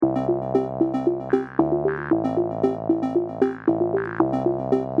Hi,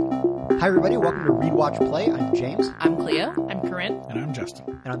 everybody. Welcome to Read, Watch, Play. I'm James. I'm Cleo. I'm Corinne. And I'm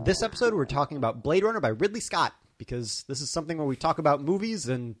Justin. And on this episode, we're talking about Blade Runner by Ridley Scott, because this is something where we talk about movies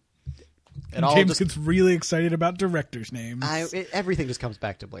and James gets really excited about directors' names. Everything just comes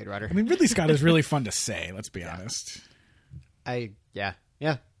back to Blade Runner. I mean, Ridley Scott is really fun to say, let's be honest. Yeah.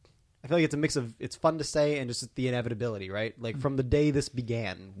 I feel like it's a mix of, it's fun to say and just the inevitability, right? Like, from the day this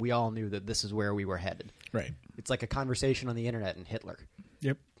began, we all knew that this is where we were headed. Right. It's like a conversation on the internet and Hitler.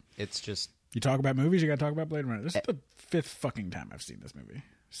 Yep. It's just... You talk about movies, you gotta talk about Blade Runner. This is the fifth fucking time I've seen this movie.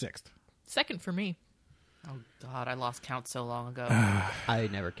 Sixth. Second for me. Oh God, I lost count so long ago. I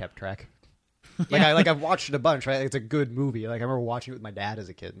never kept track. I've watched it a bunch, right? It's a good movie. Like, I remember watching it with my dad as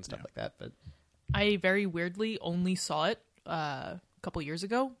a kid and stuff like that. But I very weirdly only saw it a couple years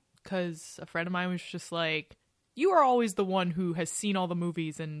ago because a friend of mine was just like, "You are always the one who has seen all the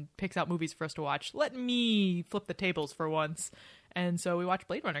movies and picks out movies for us to watch. Let me flip the tables for once." And so we watched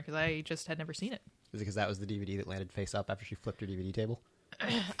Blade Runner because I just had never seen it. is it because that was the DVD that landed face up after she flipped her DVD table?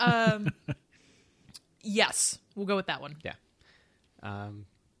 Yes, we'll go with that one. Yeah.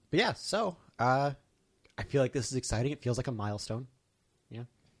 But yeah, so I feel like this is exciting. It feels like a milestone. Yeah.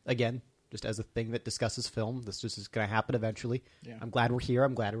 Again, just as a thing that discusses film, this just is going to happen eventually. Yeah. I'm glad we're here.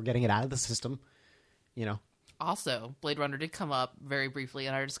 I'm glad we're getting it out of the system. You know. Also, Blade Runner did come up very briefly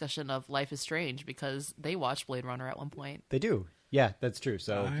in our discussion of Life is Strange because they watched Blade Runner at one point. They do. Yeah, that's true.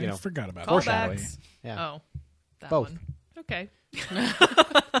 So, I forgot about foreshadowing. Callbacks. Yeah. Oh, that Both. one. Okay.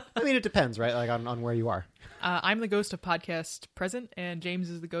 I mean, it depends, right? Like on where you are. I'm the ghost of podcast present, and James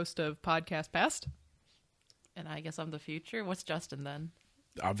is the ghost of podcast past. And I guess I'm the future. What's Justin then?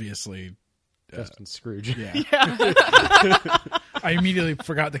 Obviously. Justin Scrooge. Yeah. I immediately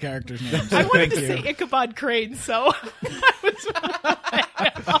forgot the character's name. So I wanted thank to you. say Ichabod Crane, so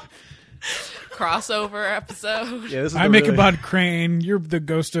I was Crossover episode. Yeah, this is I'm the really- Ichabod Crane. You're the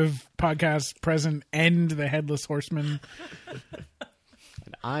ghost of podcast present and the headless horseman.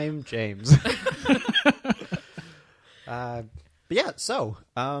 And I'm James. But yeah, so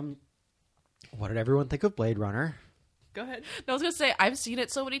what did everyone think of Blade Runner? Go ahead. No, I was gonna say I've seen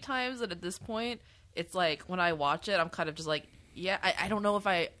it so many times that at this point, it's like when I watch it, I'm kind of just like, yeah, I don't know if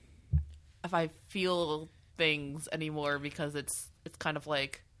I feel things anymore because it's kind of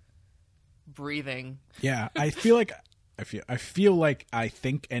like breathing. Yeah, I feel like I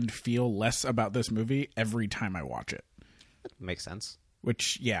think and feel less about this movie every time I watch it. Makes sense.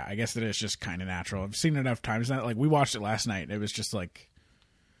 Which, yeah, I guess it is just kind of natural. I've seen it enough times now. Like, we watched it last night. It was just like,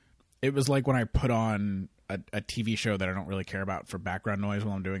 it was like when I put on a TV show that I don't really care about for background noise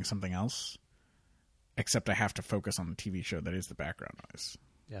while I'm doing something else. Except I have to focus on the TV show that is the background noise.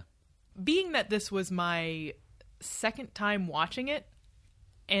 Yeah. Being that this was my second time watching it,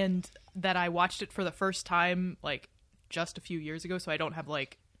 and that I watched it for the first time, like, just a few years ago, so I don't have,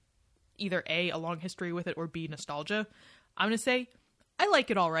 like, either A, a long history with it, or B, nostalgia, I'm going to say, I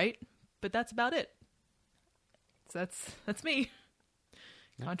like it all right, but that's about it. So that's me.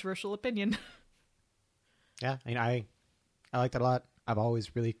 Yeah. Controversial opinion. Yeah, I mean, I liked it a lot. I've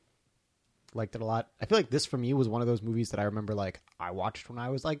always really liked it a lot. I feel like this, for me, was one of those movies that I remember, like, I watched when I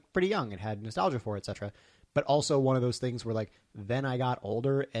was, like, pretty young and had nostalgia for, etc. But also one of those things where, like, then I got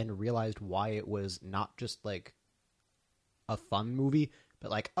older and realized why it was not just, like, a fun movie,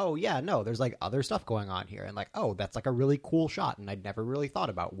 but, like, oh, yeah, no, there's, like, other stuff going on here. And, like, oh, that's, like, a really cool shot. And I'd never really thought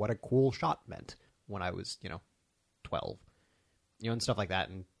about what a cool shot meant when I was, 12. And stuff like that.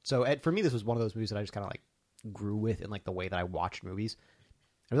 And so, for me, this was one of those movies that I just kind of, like, grew with in, like, the way that I watched movies.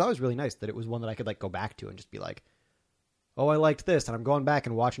 It was always really nice that it was one that I could, like, go back to and just be like, oh, I liked this, and I'm going back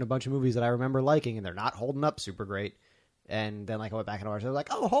and watching a bunch of movies that I remember liking, and they're not holding up super great. And then, like, I went back and watched it, I was like,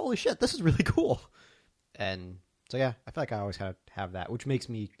 oh, holy shit, this is really cool. And so, yeah, I feel like I always kind of have that, which makes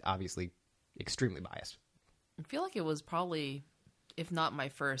me, obviously, extremely biased. I feel like it was probably, if not my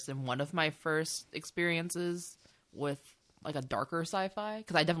first, and one of my first experiences with like a darker sci-fi,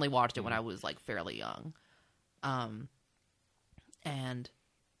 because I definitely watched it when I was like fairly young. And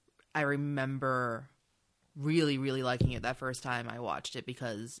I remember really, really liking it that first time I watched it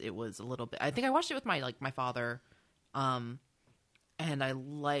because it was a little bit, I think I watched it with my father. And I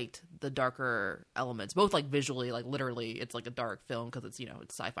liked the darker elements, both like visually, like literally it's like a dark film because it's,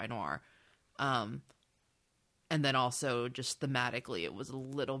 it's sci-fi noir. And then also just thematically, it was a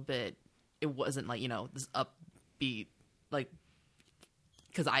little bit, it wasn't like, this upbeat, like,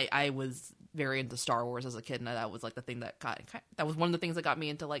 because I was very into Star Wars as a kid, and that was like the thing that that was one of the things that got me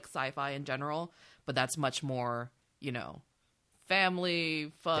into like sci-fi in general. But that's much more,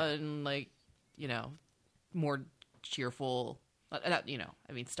 family fun, like, more cheerful You know,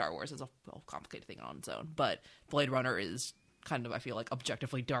 I mean, Star Wars is a complicated thing on its own, but Blade Runner is kind of, I feel like,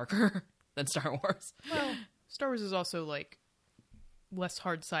 objectively darker than Star Wars. Well, Star Wars is also like less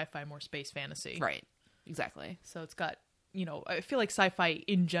hard sci-fi, more space fantasy. Right. Exactly. So it's got, you know, I feel like sci-fi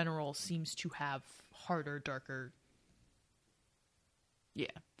in general seems to have harder, darker Yeah.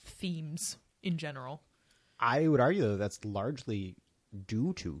 themes in general. I would argue, though, that's largely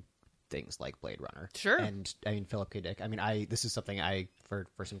due to things like Blade Runner. Sure. And, I mean, Philip K. Dick. I mean, this is something for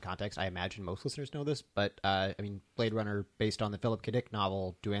some context, I imagine most listeners know this, but, I mean, Blade Runner, based on the Philip K. Dick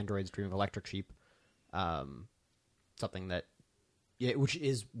novel, Do Androids Dream of Electric Sheep, something that, which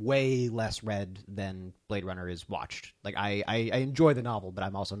is way less read than Blade Runner is watched. Like, I enjoy the novel, but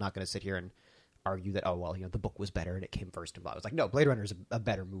I'm also not going to sit here and argue that, oh, well, you know, the book was better and it came first and blah. I was like, no, Blade Runner is a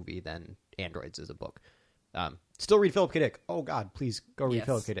better movie than Androids is a book. Still read Philip K. Dick. Oh, God, please go read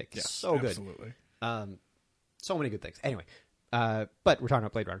Philip K. Dick. Yeah, So good. absolutely. So many good things. Anyway, but we're talking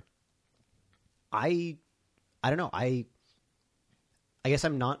about Blade Runner. I don't know. I guess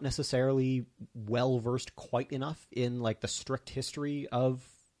I'm not necessarily well versed quite enough in like the strict history of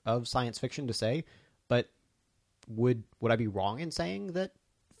science fiction to say, but would I be wrong in saying that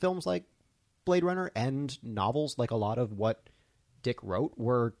films like Blade Runner and novels like a lot of what Dick wrote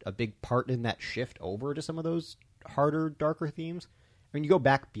were a big part in that shift over to some of those harder, darker themes? I mean, you go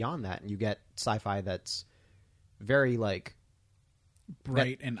back beyond that and you get sci-fi that's very like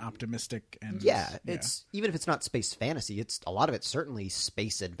Bright and optimistic, and it's even if it's not space fantasy, it's a lot of it's certainly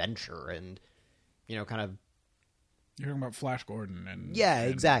space adventure and, you know, kind of You're talking about Flash Gordon and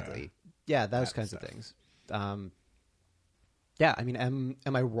exactly. Those that kinds stuff. of things. I mean,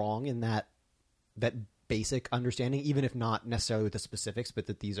 am I wrong in that basic understanding, even if not necessarily with the specifics, but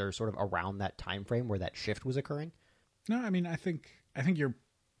that these are sort of around that time frame where that shift was occurring? No, I mean, I think you're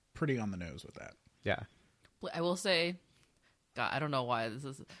pretty on the nose with that. Yeah. I will say, God, I don't know why this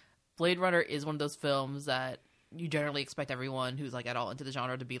is. Blade Runner is one of those films that you generally expect everyone who's like at all into the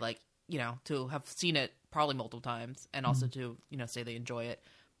genre to be like, you know, to have seen it probably multiple times and also to, you know, say they enjoy it.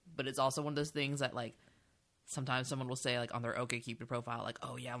 But it's also one of those things that like sometimes someone will say like on their OkCupid profile, like,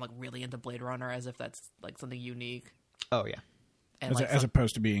 oh yeah, I'm like really into Blade Runner, as if that's like something unique. Oh yeah. And As, like as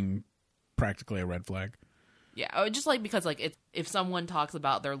opposed to being practically a red flag. yeah, just like because like if someone talks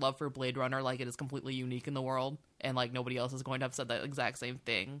about their love for Blade Runner, like it is completely unique in the world, and like nobody else is going to have said that exact same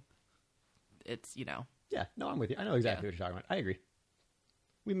thing. It's, you know. Yeah, no, I'm with you. I know exactly what you're talking about. I agree.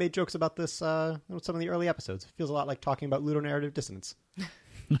 We made jokes about this in some of the early episodes. It feels a lot like talking about ludonarrative dissonance.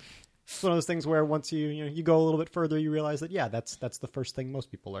 It's one of those things where once you go a little bit further, you realize that, yeah, that's the first thing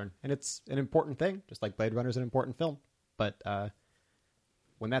most people learn. And it's an important thing, just like Blade Runner is an important film. But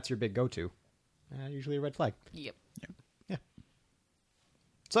when that's your big go-to, usually a red flag. Yep. Yeah.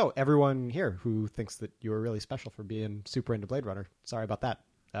 So, everyone here who thinks that you are really special for being super into Blade Runner, sorry about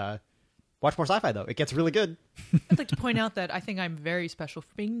that. Watch more sci-fi, though. It gets really good. I'd like to point out that I think I'm very special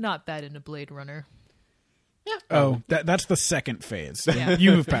for being not that into Blade Runner. Yeah. Oh, that's the second phase. Yeah.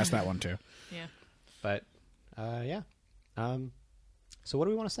 You move past that one too. Yeah. But, yeah. So what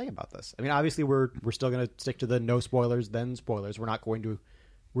do we want to say about this? I mean, obviously we're still going to stick to the no spoilers, then spoilers.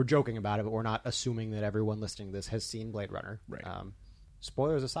 We're joking about it, but we're not assuming that everyone listening to this has seen Blade Runner. Right.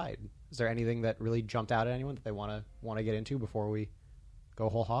 Spoilers aside, is there anything that really jumped out at anyone that they want to get into before we go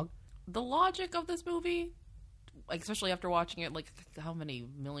whole hog? The logic of this movie, like especially after watching it, like how many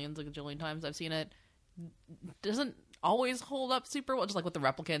millions of gajillion times I've seen it, doesn't always hold up super well. Just like with the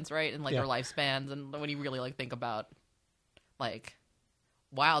replicants, right, and like their lifespans, and when you really like think about, like,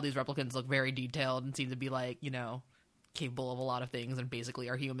 wow, these replicants look very detailed and seem to be like, you know, capable of a lot of things and basically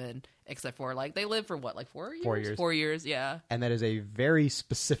are human, except for like they live for what, like 4 years? 4 years. 4 years, yeah. And that is a very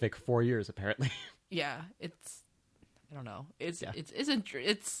specific 4 years, apparently. Yeah, it's, I don't know. It's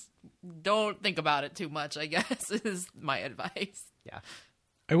don't think about it too much, I guess, is my advice. Yeah.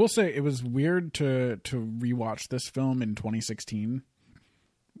 I will say it was weird to rewatch this film in 2016,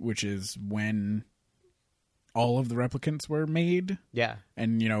 which is when all of the replicants were made. Yeah.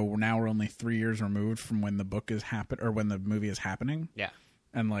 And, you know, now we're only 3 years removed from when the book is or when the movie is happening. Yeah.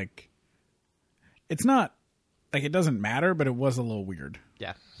 And, like, it's not, like, it doesn't matter, but it was a little weird.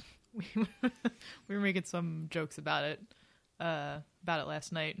 Yeah. We were making some jokes about it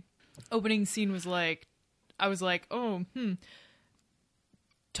last night. Opening scene was like, I was like,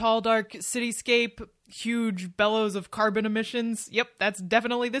 tall, dark cityscape, huge bellows of carbon emissions. Yep, that's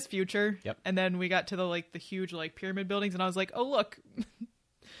definitely this future. Yep. And then we got to the huge pyramid buildings, and I was like, oh look,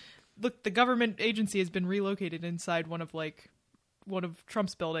 the government agency has been relocated inside one of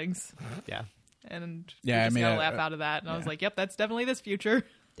Trump's buildings. Yeah. And Yeah, we just I mean, got a laugh out of that, and I was like, yep, that's definitely this future.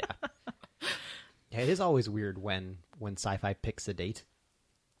 Yeah. Yeah, it is always weird when sci-fi picks a date,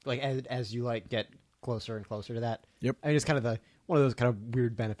 like as you like get closer and closer to that. Yep. I mean, it's kind of one of those kind of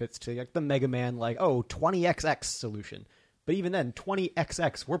weird benefits to like the Mega Man, like 20XX solution. But even then,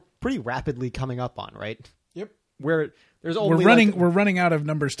 20XX we're pretty rapidly coming up on, right? Yep. Where there's only we're running out of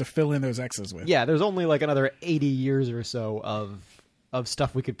numbers to fill in those X's with. Yeah, there's only like another 80 years or so of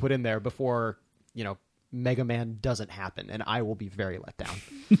stuff we could put in there before Mega Man doesn't happen, and I will be very let down.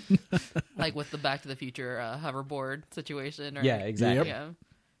 Like with the Back to the Future hoverboard situation. Or, Yeah, exactly. Yeah.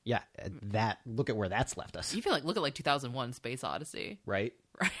 Yeah, look at where that's left us, You feel like, look at like 2001 Space Odyssey. right?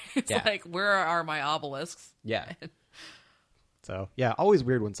 Right? It's Yeah. like, where are my obelisks? Yeah. So, yeah, always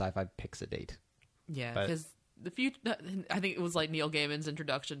weird when sci-fi picks a date. Yeah, But- because the future, I think it was like Neil Gaiman's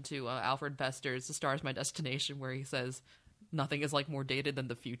introduction to Alfred Fester's The Star Is My Destination, where he says, nothing is like more dated than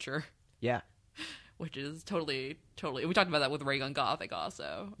the future. Yeah. Which is totally. We talked about that with Raygun Gothic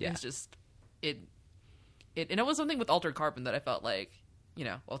also. Yeah. It's just and it was something with Altered Carbon that I felt like,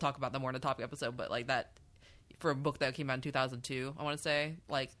 we'll talk about that more in the topic episode, but like that for a book that came out in 2002, I want to say,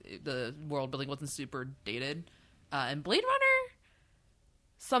 like the world building wasn't super dated. And Blade Runner,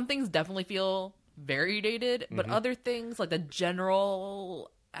 some things definitely feel very dated, but other things like the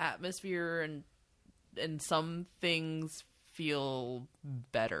general atmosphere and some things feel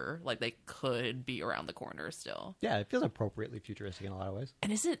better, like they could be around the corner still. Yeah, it feels appropriately futuristic in a lot of ways.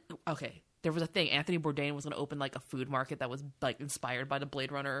 And isn't okay? There was a thing. Anthony Bourdain was going to open like a food market that was like inspired by the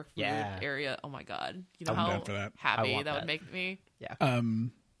Blade Runner food area. Oh my god! You know I'm how down for that. happy want that would that. make me. Yeah.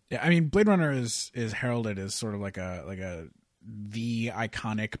 Yeah, I mean, Blade Runner is heralded as sort of like the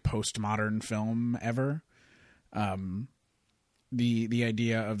iconic postmodern film ever. The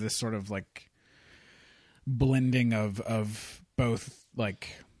idea of this sort of like blending of both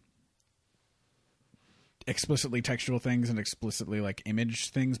like explicitly textual things and explicitly like image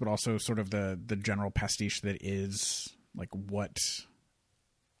things, but also sort of the general pastiche that is like what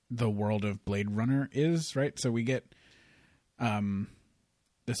the world of Blade Runner is, right? So we get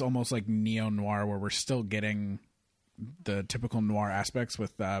this almost like neo-noir where we're still getting the typical noir aspects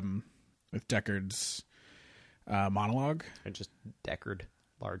with Deckard's monologue. And just Deckard,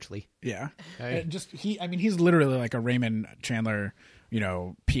 largely. Yeah. Okay. And he's literally like a Raymond Chandler,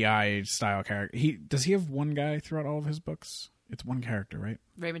 PI style character. Does he have one guy throughout all of his books? It's one character, right?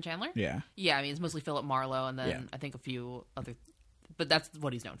 Raymond Chandler. Yeah. Yeah, I mean it's mostly Philip Marlowe, and then Yeah. I think a few other, but that's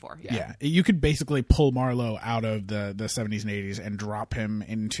what he's known for. Yeah. You could basically pull Marlowe out of the 70s and 80s and drop him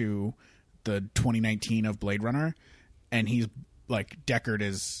into the 2019 of Blade Runner, and he's like Deckard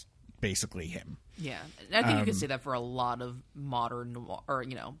is basically him. Yeah, and I think you could say that for a lot of modern noir, or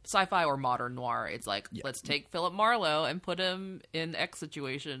sci-fi or modern noir. It's like, let's take Philip Marlowe and put him in X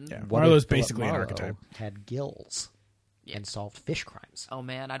situation. Yeah. What Marlowe's if Philip basically an Marlowe archetype. had gills and solved fish crimes. Oh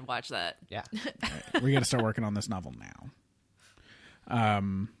man, I'd watch that. Yeah. We got to start working on this novel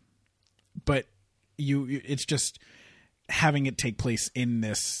now. But it's just having it take place in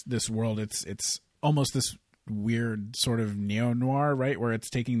this world. It's almost this weird sort of neo-noir, right? Where it's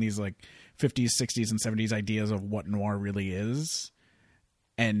taking these like 50s, 60s, and 70s ideas of what noir really is,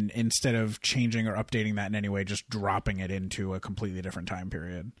 and instead of changing or updating that in any way, just dropping it into a completely different time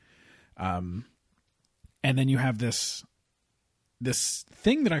period. And then you have this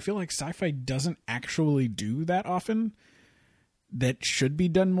thing that I feel like sci-fi doesn't actually do that often, that should be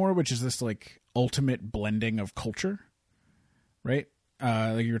done more, which is this like ultimate blending of culture, right?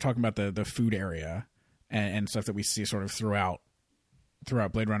 Like you were talking about the food area and stuff that we see sort of throughout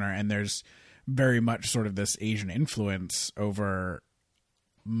Blade Runner, and there's very much sort of this Asian influence over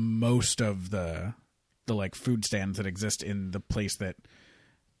most of the like food stands that exist in the place that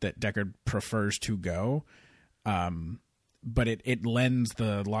Deckard prefers to go. But it lends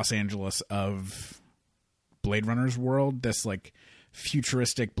the Los Angeles of Blade Runner's world this like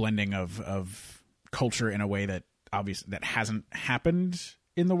futuristic blending of culture in a way that that hasn't happened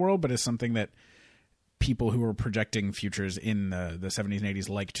in the world, but is something that people who are projecting futures in the 70s and 80s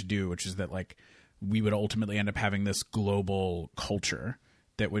like to do, which is that like we would ultimately end up having this global culture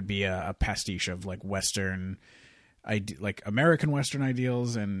that would be a pastiche of like Western, like American Western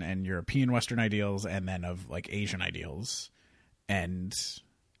ideals and European Western ideals, and then of like Asian ideals. And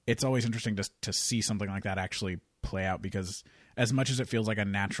it's always interesting to see something like that actually play out, because as much as it feels like a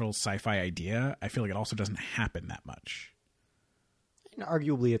natural sci-fi idea, I feel like it also doesn't happen that much. And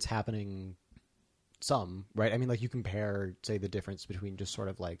arguably it's happening some, right? I mean, like you compare, say, the difference between just sort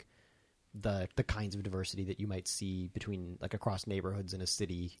of like the kinds of diversity that you might see between like across neighborhoods in a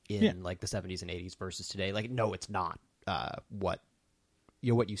city in like the 70s and 80s versus today. Like, no, it's not what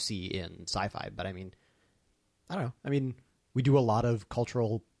you see in sci-fi. But I mean, I don't know. I mean, we do a lot of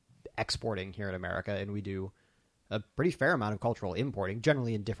cultural exporting here in America, and we do a pretty fair amount of cultural importing,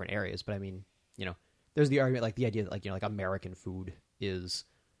 generally in different areas. But I mean, there's the argument, like the idea that like American food is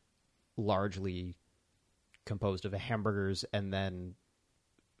largely composed of hamburgers and then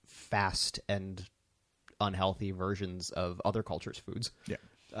fast and unhealthy versions of other cultures' foods. Yeah.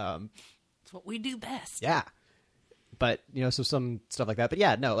 It's what we do best. Yeah. But, so some stuff like that. But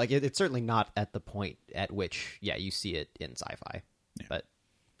yeah, no, like it's certainly not at the point at which, you see it in sci-fi. Yeah. But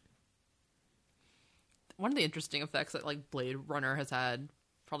one of the interesting effects that like Blade Runner has had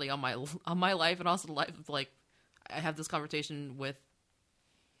probably on my life, and also the life of like, I have this conversation with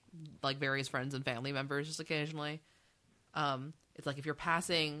like various friends and family members just occasionally. It's like if you're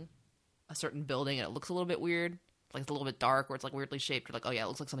passing a certain building and it looks a little bit weird, like it's a little bit dark or it's like weirdly shaped, you're like, oh yeah, it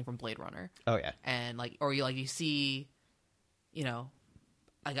looks like something from Blade Runner. oh yeah. And like, or you see,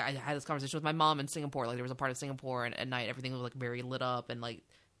 like I had this conversation with my mom in Singapore. Like there was a part of Singapore, and at night everything was like very lit up, and like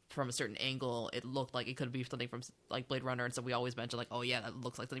from a certain angle, it looked like it could be something from like Blade Runner. And so we always mention like, oh yeah, that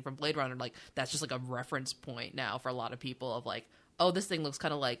looks like something from Blade Runner. Like that's just like a reference point now for a lot of people of like, oh, this thing looks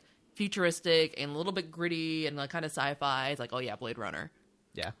kind of like futuristic and a little bit gritty and like kind of sci-fi. It's like, oh yeah, Blade Runner.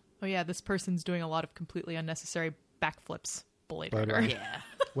 Yeah. Oh yeah, this person's doing a lot of completely unnecessary backflips. Blade Blade Runner. Runner. Yeah.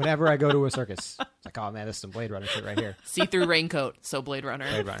 Whenever I go to a circus, it's like, oh man, this is some Blade Runner shit right here. See-through raincoat. So Blade Runner.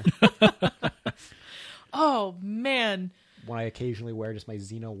 Blade Runner. Oh man. When I occasionally wear just my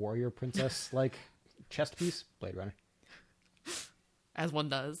Xena warrior princess like chest piece, Blade Runner. As one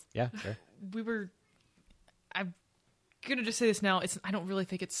does. Yeah, sure. I'm gonna just say this now. I don't really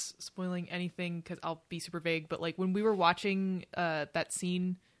think it's spoiling anything because I'll be super vague. But like when we were watching that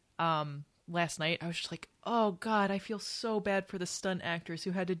scene last night, I was just like, oh god, I feel so bad for the stunt actors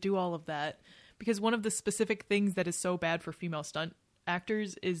who had to do all of that. Because one of the specific things that is so bad for female stunt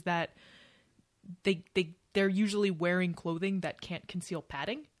actors is that they're usually wearing clothing that can't conceal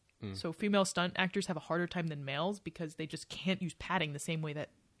padding. So female stunt actors have a harder time than males because they just can't use padding the same way that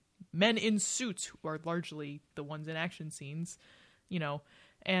men in suits, who are largely the ones in action scenes,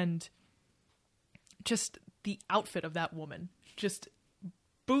 and just the outfit of that woman, just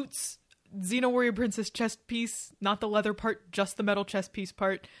boots, Xena Warrior Princess chest piece, not the leather part, just the metal chest piece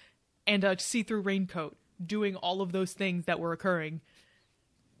part, and a see-through raincoat, doing all of those things that were occurring.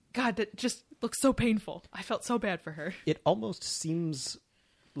 God, that just looks so painful. I felt so bad for her. It almost seems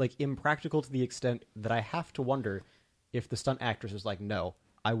like impractical to the extent that I have to wonder if the stunt actress is like, no,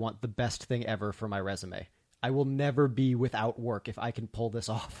 I want the best thing ever for my resume. I will never be without work if I can pull this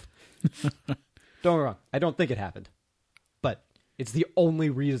off. Don't get me wrong. I don't think it happened. But it's the only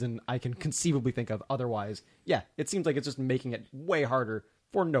reason I can conceivably think of. Otherwise, yeah, it seems like it's just making it way harder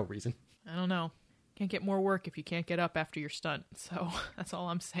for no reason. I don't know. Can't get more work if you can't get up after your stunt. So that's all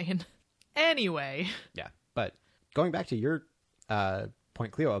I'm saying. Anyway. Yeah, but going back to your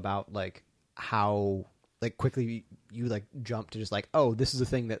point, Cleo, about like how like quickly you like jump to just like, oh, this is a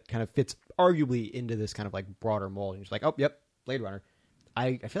thing that kind of fits arguably into this kind of like broader mold, and you're just like, oh, yep, Blade Runner.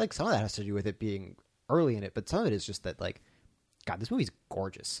 I feel like some of that has to do with it being early in it, but some of it is just that like, God, this movie's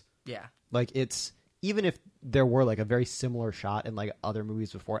gorgeous. Yeah. Like it's, even if there were like a very similar shot in like other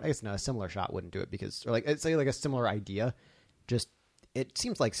movies before it, I guess no, a similar shot wouldn't do it because, or like it's like a similar idea, just it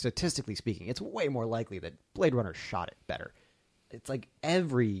seems like statistically speaking, it's way more likely that Blade Runner shot it better. It's like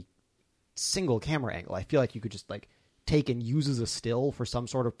every single camera angle, I feel like you could just like take and use as a still for some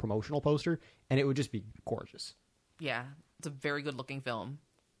sort of promotional poster, and it would just be gorgeous. Yeah. It's a very good looking film.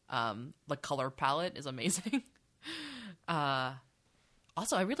 The color palette is amazing.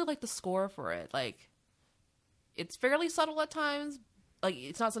 Also, I really like the score for it. Like, it's fairly subtle at times. Like,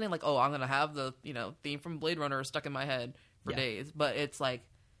 it's not something like, oh, I'm going to have the, theme from Blade Runner stuck in my head for days. But it's like,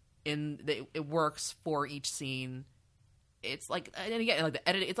 it works for each scene. It's like, and again, like the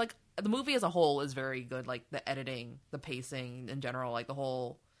editing, it's like, the movie as a whole is very good. Like, the editing, the pacing in general, like the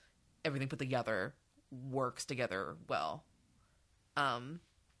whole, everything put together works together well.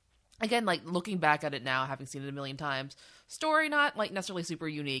 Again, like looking back at it now, having seen it a million times, story not like necessarily super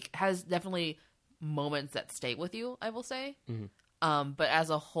unique, has definitely moments that stay with you, I will say. Mm-hmm. But as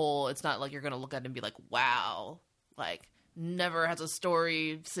a whole, it's not like you're going to look at it and be like, wow, like never has a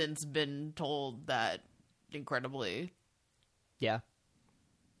story since been told that incredibly. Yeah.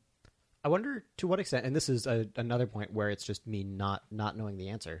 I wonder to what extent, and this is another point where it's just me not knowing the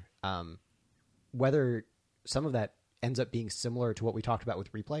answer, whether some of that ends up being similar to what we talked about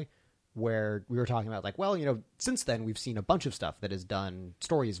with Replay, where we were talking about like, well, since then we've seen a bunch of stuff that has done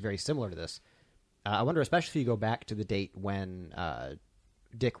stories very similar to this. I wonder, especially if you go back to the date when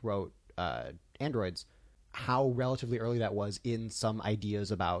Dick wrote Androids, how relatively early that was in some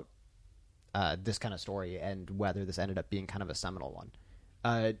ideas about this kind of story and whether this ended up being kind of a seminal one.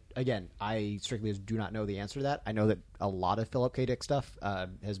 Again, I strictly do not know the answer to that. I know that a lot of Philip K. Dick stuff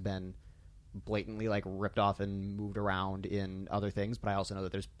has been blatantly like ripped off and moved around in other things, but I also know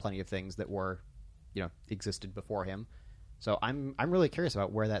that there's plenty of things that were, existed before him. So I'm really curious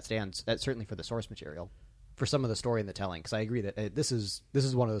about where that stands. Certainly for the source material, for some of the story and the telling, because I agree that this is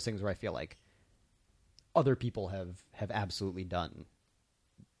one of those things where I feel like other people have absolutely done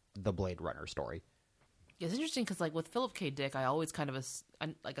the Blade Runner story. It's interesting because, like, with Philip K. Dick, I always kind of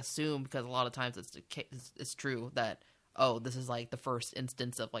assume, because a lot of times it's true that, oh, this is like the first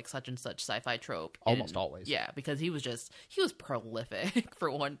instance of like such and such sci-fi trope. Almost always, yeah, because he was prolific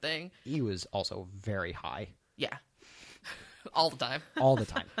for one thing. He was also very high. Yeah, all the time. All the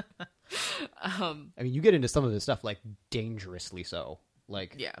time. I mean, you get into some of this stuff like dangerously so,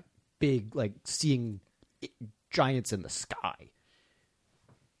 like big, like seeing giants in the sky.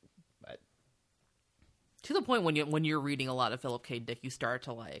 To the point when you're reading a lot of Philip K. Dick, you start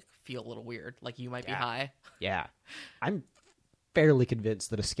to like feel a little weird, like you might be high. Yeah, I'm fairly convinced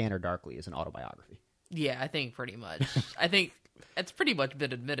that A Scanner Darkly is an autobiography. Yeah, I think pretty much. I think it's pretty much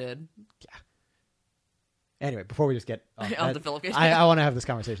been admitted. Yeah. Anyway, before we just get on the Philip K. Dick, I want to have this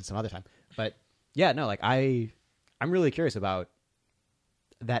conversation some other time. But yeah, no, like I'm really curious about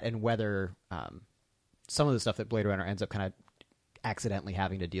that and whether some of the stuff that Blade Runner ends up kind of accidentally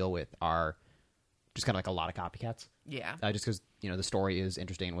having to deal with are just kind of like a lot of copycats. Yeah. Just because, the story is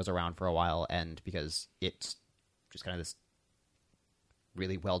interesting and was around for a while, and because it's just kind of this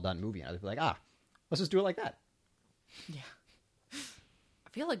really well done movie. And they're like, let's just do it like that. Yeah. I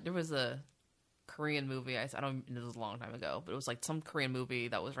feel like there was a Korean movie, I don't, this was a long time ago, but it was like some Korean movie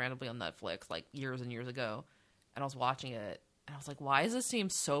that was randomly on Netflix like years and years ago. And I was watching it, and I was like, why does this seem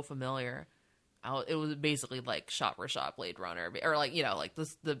so familiar? It was basically like shot for shot Blade Runner, or like, like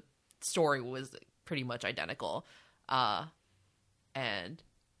the story was pretty much identical, and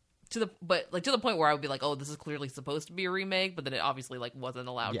to the point where I would be like, oh, this is clearly supposed to be a remake, but then it obviously like wasn't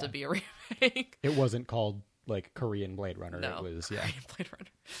allowed to be a remake. It wasn't called like Korean Blade Runner. No, it was Korean Blade Runner.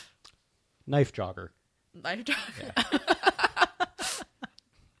 Knife Jogger. Knife Jogger.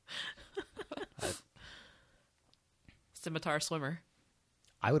 Yeah. Scimitar Swimmer.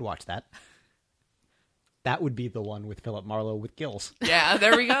 I would watch that. That would be the one with Philip Marlowe with gills. Yeah,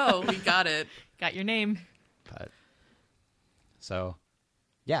 there we go. We got it. Got your name. But so,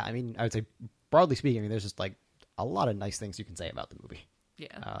 yeah, I mean, I would say, broadly speaking, I mean, there's just like a lot of nice things you can say about the movie.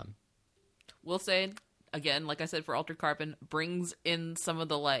 Yeah. We'll say, again, like I said, for Altered Carbon, brings in some of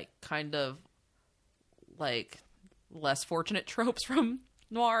the like kind of like less fortunate tropes from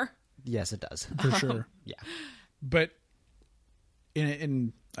noir. Yes, it does. For sure. Yeah. But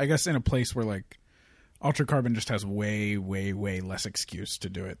in I guess in a place where like Altered Carbon just has way, way, way less excuse to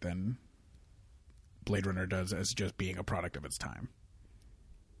do it than Blade Runner does as just being a product of its time.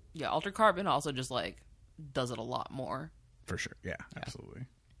 Yeah, Altered Carbon also just like does it a lot more. For sure. Yeah, absolutely.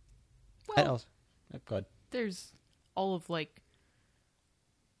 Well, go ahead. There's all of like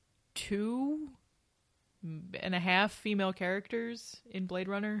 2.5 female characters in Blade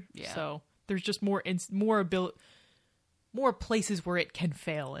Runner. Yeah. So there's just more places where it can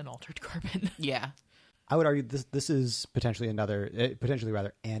fail in Altered Carbon. Yeah. I would argue this is potentially an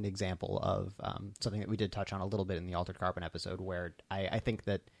example of something that we did touch on a little bit in the Altered Carbon episode, where I think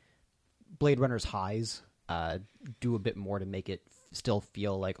that Blade Runner's highs do a bit more to make it still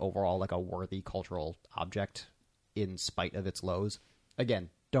feel like overall like a worthy cultural object in spite of its lows. Again,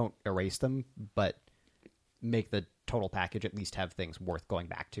 don't erase them, but make the total package at least have things worth going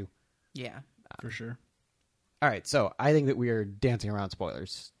back to. Yeah. For sure. All right, so I think that we are dancing around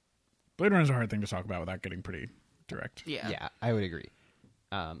spoilers. Blade Runner is a hard thing to talk about without getting pretty direct. Yeah, I would agree.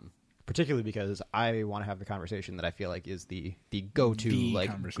 Particularly because I want to have the conversation that I feel like is the go-to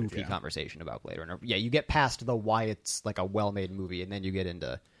like goofy conversation about Blade Runner. Yeah, you get past the why it's like a well-made movie, and then you get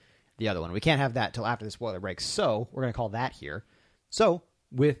into the other one. We can't have that till after the spoiler break, so we're going to call that here. So,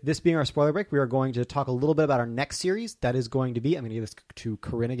 with this being our spoiler break, we are going to talk a little bit about our next series. That is going to be, I'm going to give this to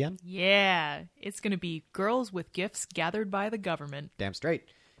Corinne again. Yeah, it's going to be Girls with Gifts Gathered by the Government. Damn straight.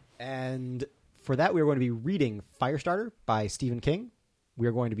 And for that, we are going to be reading Firestarter by Stephen King. We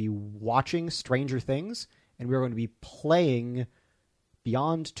are going to be watching Stranger Things, and we are going to be playing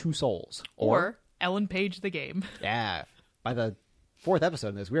Beyond Two Souls. Or Ellen Page the Game. Yeah. By the 4th episode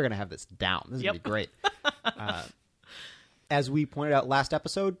of this, we're going to have this down. This is going to be great. As we pointed out last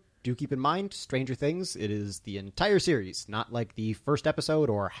episode, do keep in mind, Stranger Things, it is the entire series, not like the first episode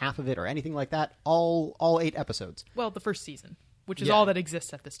or half of it or anything like that. All 8 episodes. Well, the first season, which is all that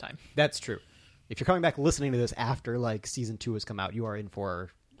exists at this time. That's true. If you're coming back listening to this after like season 2 has come out, you are in for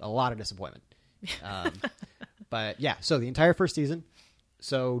a lot of disappointment. But yeah, so the entire first season,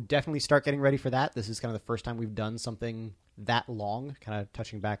 So definitely start getting ready for that. This is kind of the first time we've done something that long, kind of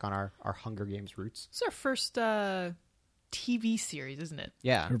touching back on our Hunger Games roots. It's our first TV series, isn't it?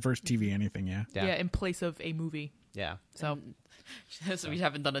 Yeah. Her first TV anything, yeah. Yeah, in place of a movie. Yeah. So So we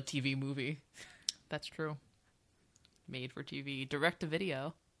haven't done a TV movie that's true. made for TV, direct to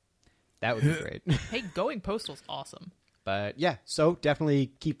video. That would be great. Hey, Going Postal's awesome. But yeah, so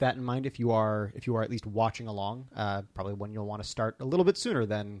definitely keep that in mind if you are at least watching along. Probably when you'll want to start a little bit sooner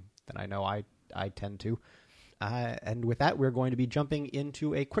than I know I tend to. And with that, we're going to be jumping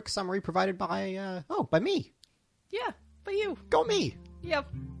into a quick summary provided by by me. Yeah, but you. Go me. Yep.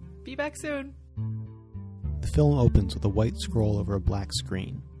 Be back soon. The film opens with a white scroll over a black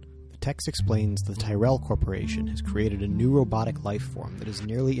screen. The text explains the Tyrell Corporation has created a new robotic life form that is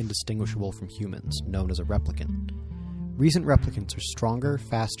nearly indistinguishable from humans, known as a replicant. Recent replicants are stronger,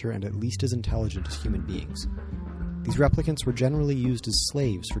 faster, and at least as intelligent as human beings. These replicants were generally used as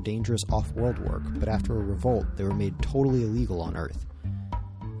slaves for dangerous off-world work, but after a revolt, they were made totally illegal on Earth.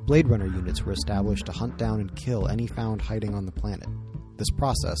 Blade Runner units were established to hunt down and kill any found hiding on the planet. This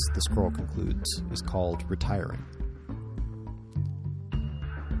process, the scroll concludes, is called retiring.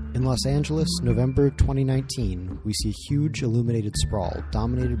 In Los Angeles, November 2019, we see a huge illuminated sprawl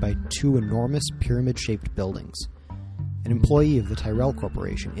dominated by two enormous pyramid-shaped buildings. An employee of the Tyrell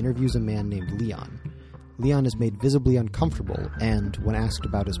Corporation interviews a man named Leon. Leon is made visibly uncomfortable and, when asked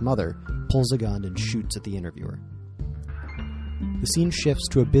about his mother, pulls a gun and shoots at the interviewer. The scene shifts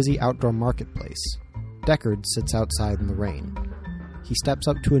to a busy outdoor marketplace. Deckard sits outside in the rain. He steps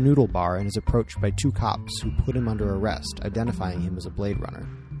up to a noodle bar and is approached by two cops who put him under arrest, identifying him as a Blade Runner.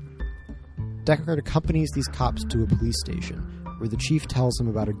 Deckard accompanies these cops to a police station, where the chief tells him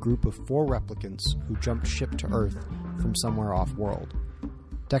about a group of 4 replicants who jumped ship to Earth from somewhere off-world.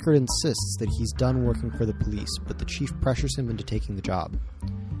 Deckard insists that he's done working for the police, but the chief pressures him into taking the job.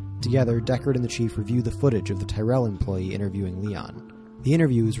 Together, Deckard and the chief review the footage of the Tyrell employee interviewing Leon. The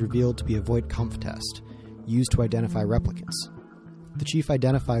interview is revealed to be a Voight-Kampff test, used to identify replicants. The chief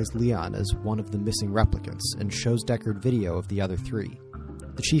identifies Leon as one of the missing replicants, and shows Deckard video of the other 3.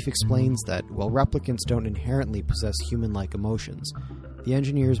 The chief explains that, while replicants don't inherently possess human-like emotions, the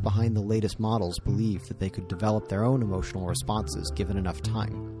engineers behind the latest models believe that they could develop their own emotional responses given enough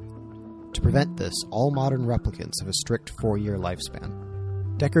time. To prevent this, all modern replicants have a strict 4-year lifespan.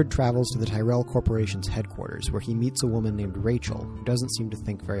 Deckard travels to the Tyrell Corporation's headquarters, where he meets a woman named Rachel, who doesn't seem to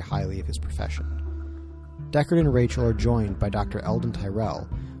think very highly of his profession. Deckard and Rachel are joined by Dr. Eldon Tyrell,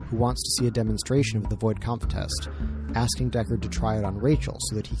 who wants to see a demonstration of the Voight-Kampff test, asking Deckard to try it on Rachel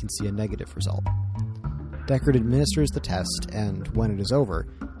so that he can see a negative result. Deckard administers the test, and when it is over,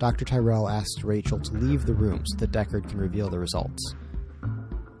 Dr. Tyrell asks Rachel to leave the room so that Deckard can reveal the results.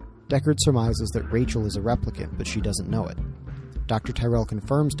 Deckard surmises that Rachel is a replicant, but she doesn't know it. Dr. Tyrell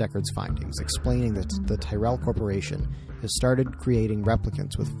confirms Deckard's findings, explaining that the Tyrell Corporation has started creating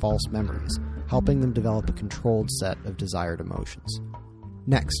replicants with false memories, helping them develop a controlled set of desired emotions.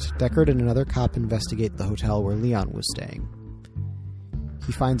 Next, Deckard and another cop investigate the hotel where Leon was staying.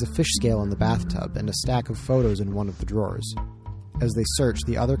 He finds a fish scale in the bathtub and a stack of photos in one of the drawers. As they search,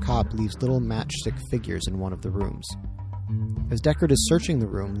 the other cop leaves little matchstick figures in one of the rooms. As Deckard is searching the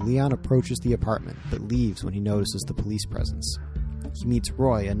room, Leon approaches the apartment, but leaves when he notices the police presence. He meets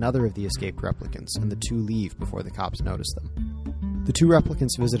Roy, another of the escaped replicants, and the two leave before the cops notice them. The 2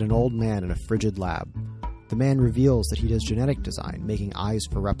 replicants visit an old man in a frigid lab. The man reveals that he does genetic design, making eyes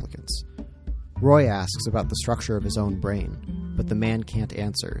for replicants. Roy asks about the structure of his own brain, but the man can't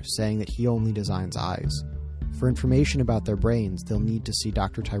answer, saying that he only designs eyes. For information about their brains, they'll need to see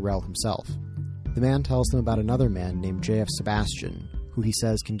Dr. Tyrell himself. The man tells them about another man named J.F. Sebastian, who he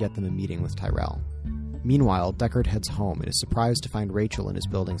says can get them a meeting with Tyrell. Meanwhile, Deckard heads home and is surprised to find Rachel in his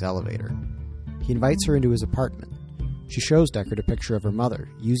building's elevator. He invites her into his apartment. She shows Deckard a picture of her mother,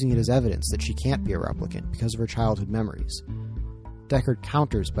 using it as evidence that she can't be a replicant because of her childhood memories. Deckard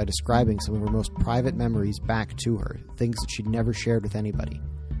counters by describing some of her most private memories back to her, things that she'd never shared with anybody.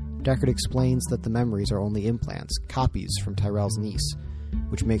 Deckard explains that the memories are only implants, copies from Tyrell's niece,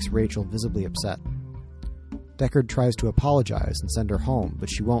 which makes Rachel visibly upset. Deckard tries to apologize and send her home, but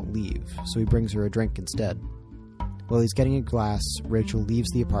she won't leave, so he brings her a drink instead. While he's getting a glass, Rachel leaves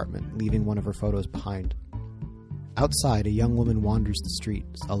the apartment, leaving one of her photos behind. Outside, a young woman wanders the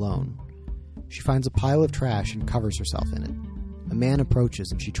streets, alone. She finds a pile of trash and covers herself in it. A man approaches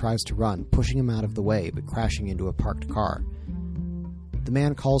and she tries to run, pushing him out of the way but crashing into a parked car. The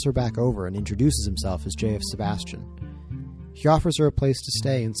man calls her back over and introduces himself as J.F. Sebastian. He offers her a place to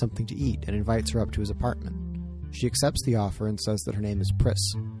stay and something to eat and invites her up to his apartment. She accepts the offer and says that her name is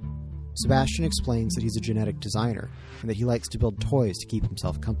Pris. Sebastian explains that he's a genetic designer and that he likes to build toys to keep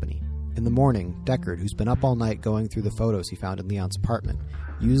himself company. In the morning, Deckard, who's been up all night going through the photos he found in Leon's apartment,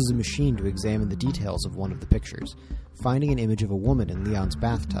 uses a machine to examine the details of one of the pictures, finding an image of a woman in Leon's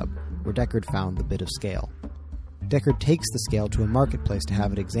bathtub, where Deckard found the bit of scale. Deckard takes the scale to a marketplace to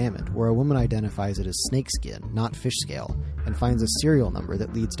have it examined, where a woman identifies it as snakeskin, not fish scale, and finds a serial number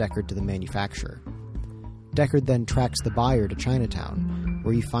that leads Deckard to the manufacturer. Deckard then tracks the buyer to Chinatown,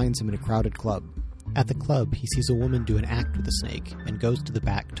 where he finds him in a crowded club. At the club, he sees a woman do an act with a snake and goes to the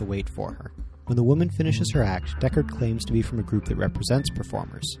back to wait for her. When the woman finishes her act, Deckard claims to be from a group that represents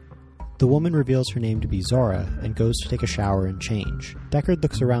performers. The woman reveals her name to be Zora and goes to take a shower and change. Deckard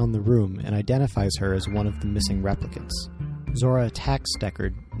looks around the room and identifies her as one of the missing replicants. Zora attacks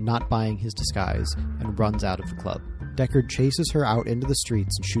Deckard, not buying his disguise, and runs out of the club. Deckard chases her out into the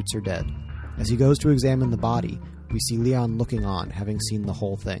streets and shoots her dead. As he goes to examine the body, we see Leon looking on, having seen the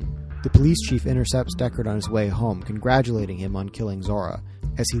whole thing. The police chief intercepts Deckard on his way home, congratulating him on killing Zora.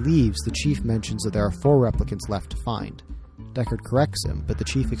 As he leaves, the chief mentions that there are 4 replicants left to find. Deckard corrects him, but the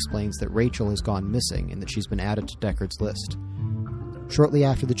chief explains that Rachel has gone missing and that she's been added to Deckard's list. Shortly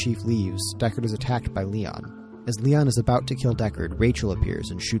after the chief leaves, Deckard is attacked by Leon. As Leon is about to kill Deckard, Rachel appears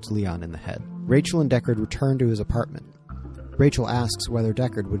and shoots Leon in the head. Rachel and Deckard return to his apartment. Rachel asks whether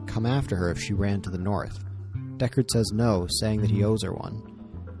Deckard would come after her if she ran to the north. Deckard says no, saying that he owes her one.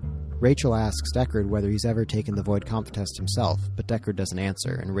 Rachel asks Deckard whether he's ever taken the Void Comp test himself, but Deckard doesn't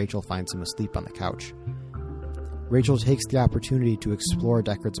answer, and Rachel finds him asleep on the couch. Rachel takes the opportunity to explore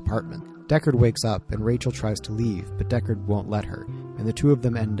Deckard's apartment. Deckard wakes up, and Rachel tries to leave, but Deckard won't let her, and the two of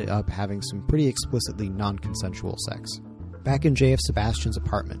them end up having some pretty explicitly non-consensual sex. Back in JF Sebastian's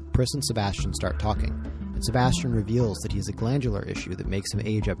apartment, Pris and Sebastian start talking, and Sebastian reveals that he has a glandular issue that makes him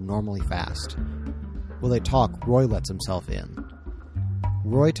age abnormally fast. While they talk, Roy lets himself in.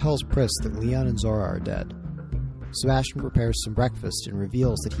 Roy tells Pris that Leon and Zora are dead. Sebastian prepares some breakfast and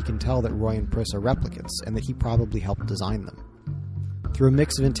reveals that he can tell that Roy and Pris are replicants and that he probably helped design them. Through a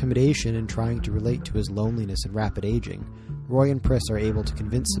mix of intimidation and trying to relate to his loneliness and rapid aging, Roy and Pris are able to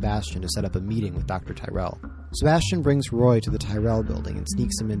convince Sebastian to set up a meeting with Dr. Tyrell. Sebastian brings Roy to the Tyrell building and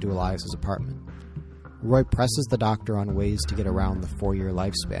sneaks him into Elias's apartment. Roy presses the doctor on ways to get around the 4-year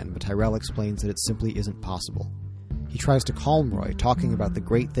lifespan, but Tyrell explains that it simply isn't possible. He tries to calm Roy, talking about the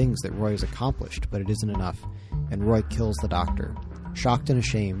great things that Roy has accomplished, but it isn't enough, and Roy kills the doctor. Shocked and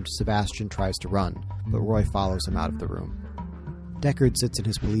ashamed, Sebastian tries to run, but Roy follows him out of the room. Deckard sits in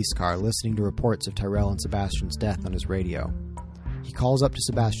his police car, listening to reports of Tyrell and Sebastian's death on his radio. He calls up to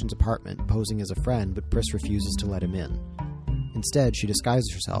Sebastian's apartment, posing as a friend, but Pris refuses to let him in. Instead, she disguises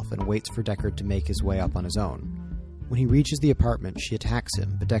herself and waits for Deckard to make his way up on his own. When he reaches the apartment, she attacks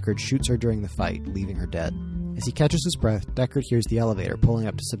him, but Deckard shoots her during the fight, leaving her dead. As he catches his breath, Deckard hears the elevator pulling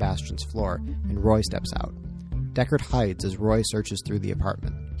up to Sebastian's floor, and Roy steps out. Deckard hides as Roy searches through the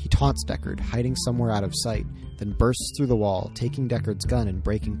apartment. He taunts Deckard, hiding somewhere out of sight, then bursts through the wall, taking Deckard's gun and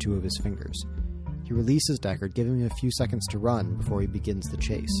breaking 2 of his fingers. He releases Deckard, giving him a few seconds to run before he begins the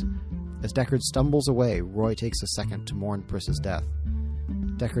chase. As Deckard stumbles away, Roy takes a second to mourn Pris's death.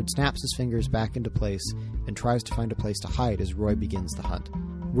 Deckard snaps his fingers back into place and tries to find a place to hide as Roy begins the hunt.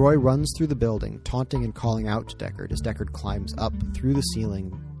 Roy runs through the building, taunting and calling out to Deckard as Deckard climbs up through the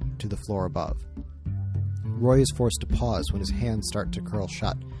ceiling to the floor above. Roy is forced to pause when his hands start to curl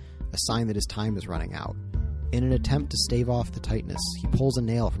shut, a sign that his time is running out. In an attempt to stave off the tightness, he pulls a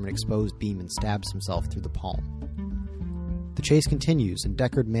nail from an exposed beam and stabs himself through the palm. The chase continues, and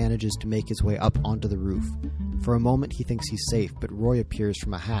Deckard manages to make his way up onto the roof. For a moment he thinks he's safe, but Roy appears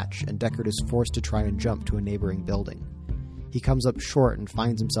from a hatch, and Deckard is forced to try and jump to a neighboring building. He comes up short and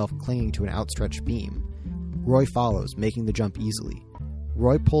finds himself clinging to an outstretched beam. Roy follows, making the jump easily.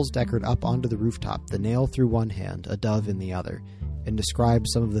 Roy pulls Deckard up onto the rooftop, the nail through one hand, a dove in the other, and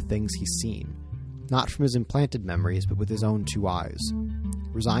describes some of the things he's seen. Not from his implanted memories, but with his own 2 eyes.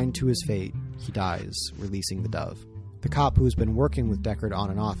 Resigned to his fate, he dies, releasing the dove. The cop who has been working with Deckard on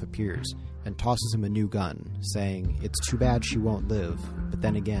and off appears, and tosses him a new gun, saying, "It's too bad she won't live, but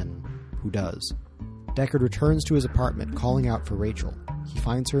then again, who does?" Deckard returns to his apartment, calling out for Rachel. He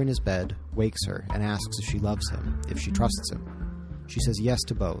finds her in his bed, wakes her, and asks if she loves him, if she trusts him. She says yes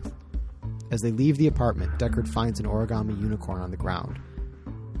to both. As they leave the apartment, Deckard finds an origami unicorn on the ground.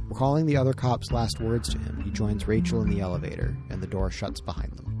 Recalling the other cop's last words to him, he joins Rachel in the elevator, and the door shuts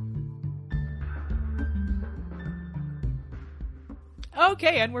behind them.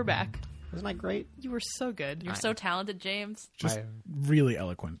 Okay, and we're back. Wasn't I great? You were so good. You're so talented, James. Just really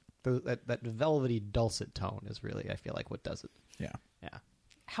eloquent. That velvety, dulcet tone is really, I feel like, what does it. Yeah. Yeah.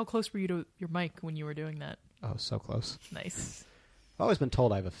 How close were you to your mic when you were doing that? Oh, so close. Nice. I've always been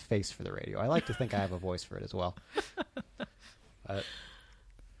told I have a face for the radio. I like to think I have a voice for it as well.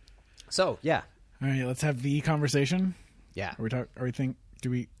 So, yeah. All right, let's have the conversation. Yeah.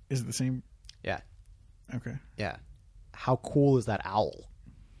 Is it the same? Yeah. Okay. Yeah. How cool is that owl?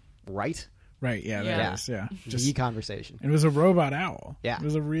 Right? Right, yeah, Yeah. that is, yeah. The conversation. It was a robot owl. Yeah. It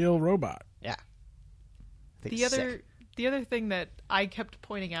was a real robot. Yeah. I think The it's other sick. the other thing that I kept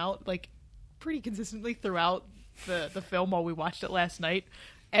pointing out, like, pretty consistently throughout the film while we watched it last night,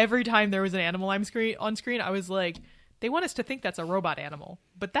 every time there was an animal on screen, I was like, they want us to think that's a robot animal,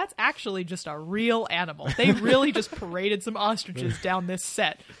 but that's actually just a real animal. They really just paraded some ostriches down this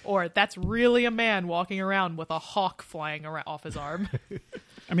set, or that's really a man walking around with a hawk flying around off his arm.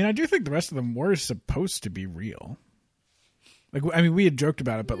 I mean, I do think the rest of them were supposed to be real. Like, I mean, we had joked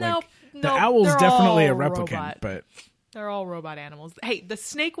about it, but Nope, the nope, owl's they're definitely a all replicant. robot. But They're all robot animals. Hey, the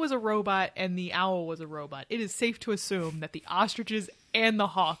snake was a robot and the owl was a robot. It is safe to assume that the ostriches and the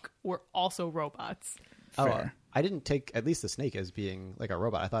hawk were also robots. fair. I didn't take at least the snake as being like a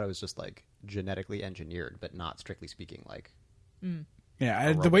robot. I thought it was just like genetically engineered, but not strictly speaking like.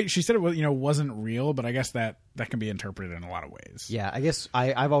 Yeah, the way she said it was, wasn't real, but I guess that can be interpreted in a lot of ways. Yeah, I guess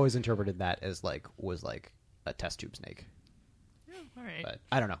I've always interpreted that as was like a test tube snake, All right. but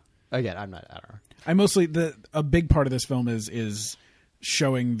I don't know. Again, I don't know. I mostly a big part of this film is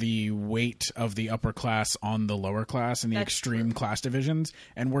showing the weight of the upper class on the lower class and the That's extreme true. class divisions,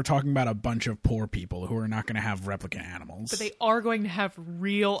 and we're talking about a bunch of poor people who are not going to have replicant animals. But they are going to have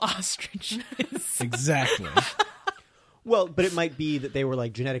real ostriches. Exactly. Well, but it might be that they were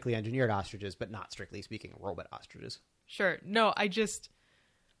like genetically engineered ostriches, but not strictly speaking robot ostriches. Sure. No,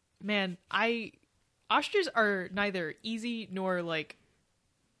 ostriches are neither easy nor like.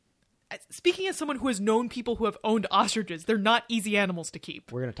 Speaking as someone who has known people who have owned ostriches, they're not easy animals to keep.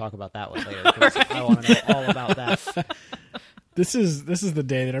 We're going to talk about that one later. Because I want to know all about that. This is the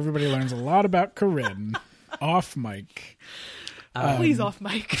day that everybody learns a lot about Corinne off mic. Please off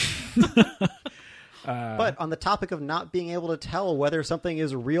mic. But on the topic of not being able to tell whether something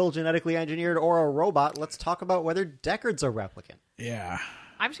is real genetically engineered or a robot, let's talk about whether Deckard's a replicant. Yeah.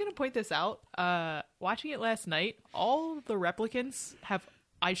 I'm just going to point this out. Watching it last night, all the replicants have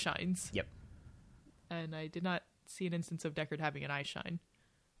eye shines. Yep. And I did not see an instance of Deckard having an eye shine.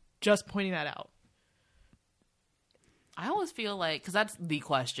 Just pointing that out. I always feel like, because that's the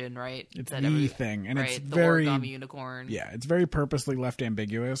question, right? It's That the thing, and right? it's the very origami unicorn. Yeah, it's very purposely left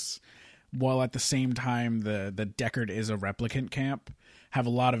ambiguous, while at the same time the Deckard is a replicant camp have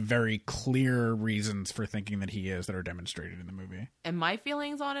a lot of very clear reasons for thinking that he is that are demonstrated in the movie. And my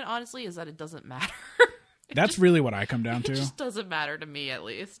feelings on it, honestly, is that it doesn't matter. That's really what I come down It to. just doesn't matter to me, at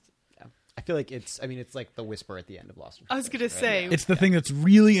least. Yeah. I feel like it's like the whisper at the end of Lost in I was going to Translation, say, It's the thing that's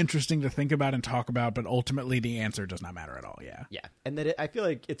really interesting to think about and talk about, but ultimately the answer does not matter at all. Yeah. Yeah, and that I feel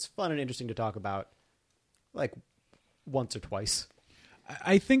like it's fun and interesting to talk about, like once or twice.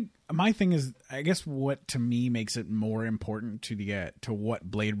 I think my thing is, I guess what to me makes it more important to what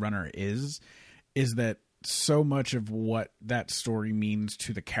Blade Runner is that so much of what that story means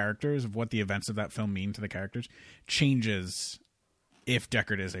to the characters, of what the events of that film mean to the characters, changes if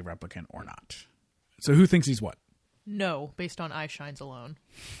Deckard is a replicant or not. So who thinks he's what? no, based on eye shines alone.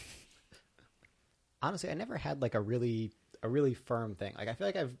 Honestly, I never had like a really firm thing. Like I feel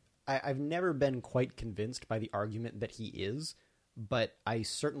like I've never been quite convinced by the argument that he is, but I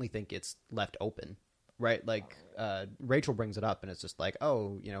certainly think it's left open. Right, like Rachel brings it up, and it's just like,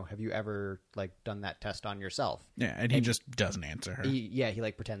 oh, have you ever like done that test on yourself? Yeah, and he just doesn't answer her. He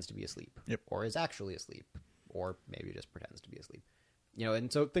like pretends to be asleep, Yep. or is actually asleep, or maybe just pretends to be asleep.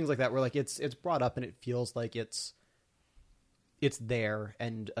 And so things like that, where like it's brought up, and it feels like it's there,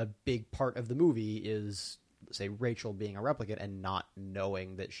 and a big part of the movie is, say, Rachel being a replicant and not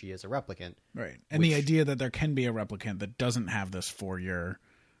knowing that she is a replicant. Right. And the idea that there can be a replicant that doesn't have this 4-year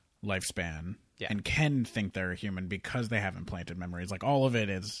lifespan and can think they're a human because they have implanted memories. Like all of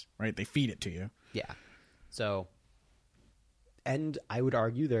it is, right? They feed it to you. Yeah. So, and I would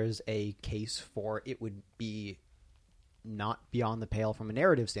argue there's a case for it would be not beyond the pale from a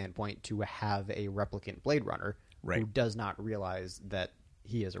narrative standpoint to have a replicant Blade Runner who does not realize that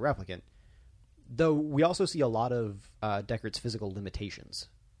he is a replicant. Though we also see a lot of Deckard's physical limitations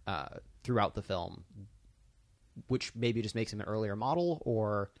throughout the film, which maybe just makes him an earlier model,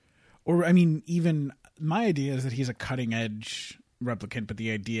 or I mean, even my idea is that he's a cutting edge replicant, but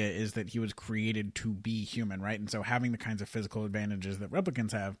the idea is that he was created to be human, right? And so having the kinds of physical advantages that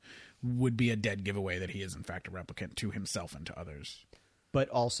replicants have would be a dead giveaway that he is in fact a replicant to himself and to others. But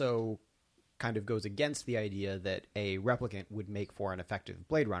also kind of goes against the idea that a replicant would make for an effective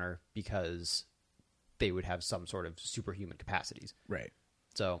Blade Runner, because they would have some sort of superhuman capacities. Right.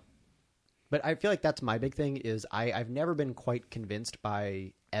 So, but I feel like that's my big thing is I've never been quite convinced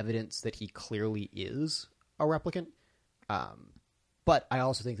by evidence that he clearly is a replicant. But I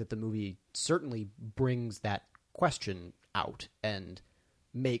also think that the movie certainly brings that question out and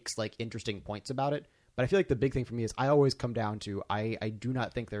makes like interesting points about it. But I feel like the big thing for me is I always come down to I do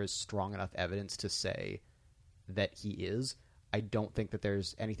not think there is strong enough evidence to say that he is. I don't think that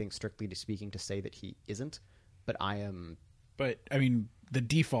there's anything strictly to speaking to say that he isn't. But But I mean, the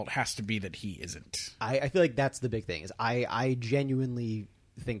default has to be that he isn't. I feel like that's the big thing is I genuinely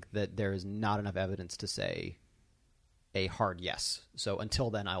think that there is not enough evidence to say a hard yes. So until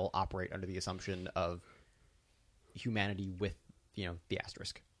then, I will operate under the assumption of humanity with, the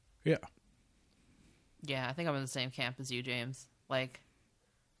asterisk. Yeah. Yeah, I think I'm in the same camp as you, James. Like,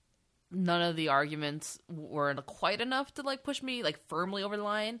 none of the arguments were quite enough to, like, push me, like, firmly over the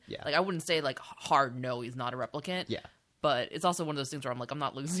line. Yeah. Like, I wouldn't say, like, hard no, he's not a replicant. Yeah. But it's also one of those things where I'm like, I'm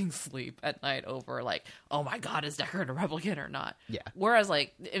not losing sleep at night over, like, oh my god, is Deckard a replicant or not? Yeah. Whereas,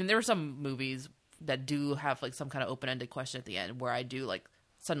 like, and there are some movies that do have, like, some kind of open-ended question at the end where I do, like,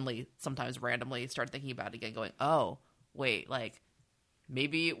 suddenly, sometimes randomly start thinking about it again, going, oh, wait, like,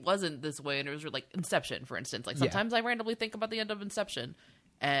 maybe it wasn't this way, and it was like Inception, for instance. Like, sometimes I randomly think about the end of Inception,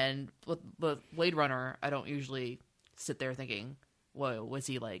 and with Blade Runner, I don't usually sit there thinking, whoa, was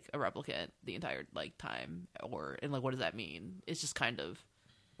he, like, a replicant the entire, like, time? And, like, what does that mean? It's just kind of,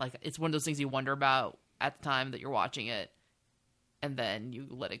 like, it's one of those things you wonder about at the time that you're watching it, and then you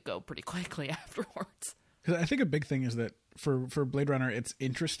let it go pretty quickly afterwards. Because I think a big thing is that for Blade Runner, it's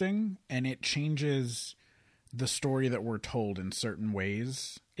interesting, and it changes the story that we're told in certain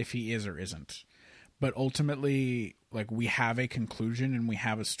ways if he is or isn't. But ultimately, like, we have a conclusion and we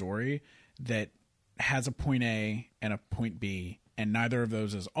have a story that has a point A and a point B, and neither of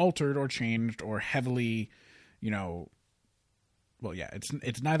those is altered or changed or heavily, well, yeah,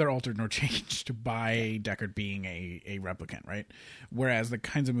 it's neither altered nor changed by Deckard being a replicant, right? Whereas the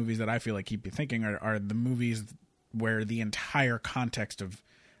kinds of movies that I feel like keep you thinking are the movies where the entire context of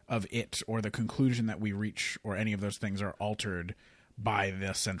it or the conclusion that we reach or any of those things are altered by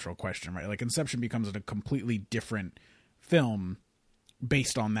the central question, right? Like, Inception becomes a completely different film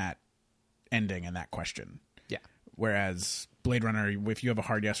based on that ending and that question. Yeah. Whereas Blade Runner, if you have a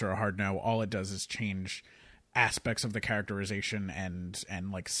hard yes or a hard no, all it does is change aspects of the characterization and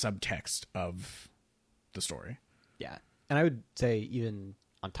like subtext of the story. Yeah. And I would say even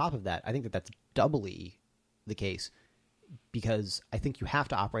on top of that, I think that that's doubly the case because I think you have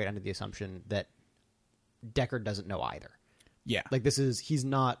to operate under the assumption that Deckard doesn't know either. Yeah. Like, he's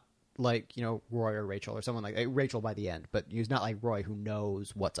not like, Roy or Rachel or someone like Rachel by the end, but he's not like Roy who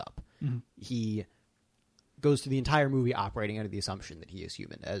knows what's up. Mm-hmm. He goes through the entire movie operating under the assumption that he is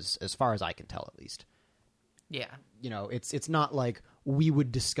human, as far as I can tell, at least. Yeah. It's not like we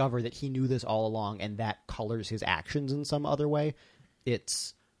would discover that he knew this all along and that colors his actions in some other way.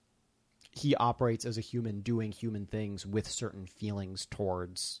 It's he operates as a human doing human things with certain feelings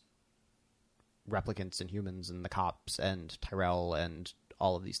towards replicants and humans and the cops and Tyrell and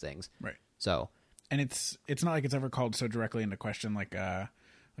all of these things. Right. So, and it's not like it's ever called so directly into question like that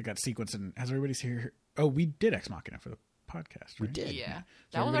sequence. And has everybody here? Oh, we did Ex Machina for the podcast, right? We did. Yeah.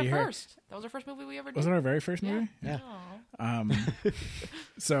 So That was our here? first. That was our first movie we ever did. Was it our very first movie? Yeah.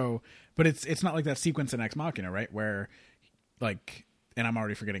 So, but it's not like that sequence in Ex Machina, right? Where, like, and I'm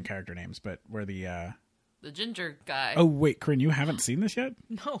already forgetting character names, but where the ginger guy. oh wait, Corinne, you haven't seen this yet?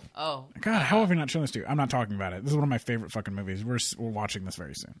 No. Oh. God, how have I not shown this to you? I'm not talking about it. This is one of my favorite fucking movies. We're watching this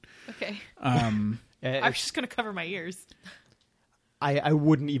very soon. Okay. Uh, I'm just gonna cover my ears. I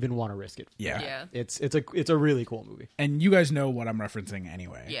wouldn't even want to risk it. Yeah. Yeah. It's a really cool movie. And you guys know what I'm referencing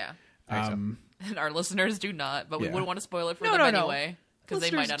anyway. Yeah. So. And our listeners do not, but we Yeah. wouldn't want to spoil it for No, them no, anyway. Because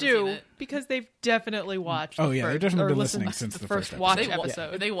they might not have do seen it. because they've definitely watched. Oh, the yeah, they're first, definitely or been listened listening to since the first first watch They,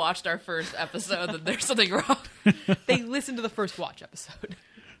 episode. they watched our first episode, then there's something wrong. They listened to the first watch episode.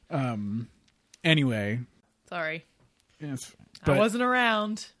 Anyway, Sorry, yes, I wasn't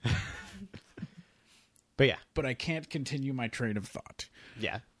around. But yeah. but I can't continue my train of thought.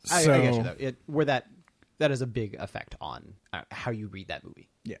 Yeah. So- I get you, though. Where that has a big effect on how you read that movie.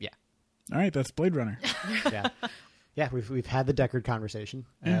 Yeah. Yeah. All right, that's Blade Runner. Yeah. Yeah, we've had the Deckard conversation,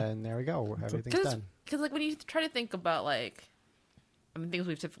 and there we go. Everything's done. Because, like, when you try to think about, like, things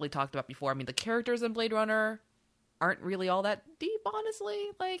we've typically talked about before, the characters in Blade Runner aren't really all that deep, honestly.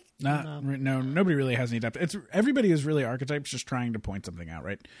 Like, No, nobody really has any depth. Everybody is really archetypes just trying to point something out,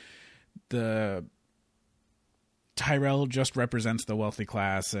 right? The Tyrell just represents the wealthy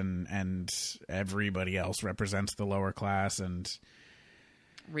class, and everybody else represents the lower class, and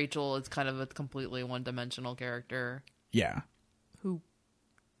Rachel is kind of a completely one-dimensional character. Yeah. Who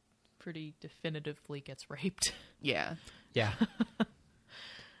pretty definitively gets raped. Yeah. Yeah.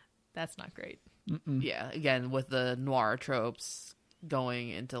 That's not great. Yeah, again, with the noir tropes going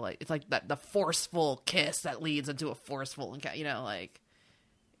into, like, it's like that the forceful kiss that leads into a forceful encounter, you know, like,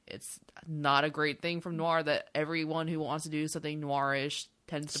 it's not a great thing from noir that everyone who wants to do something noirish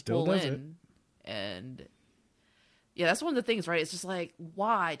tends to Still pull does in. And yeah, that's one of the things, right? It's just like,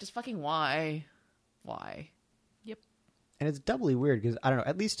 why? Just fucking why? Why? And it's doubly weird because, I don't know,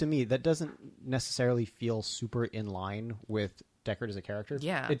 at least to me, that doesn't necessarily feel super in line with Deckard as a character.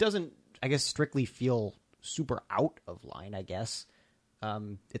 Yeah. It doesn't, I guess, strictly feel super out of line, I guess.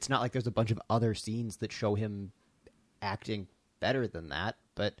 It's not like there's a bunch of other scenes that show him acting better than that,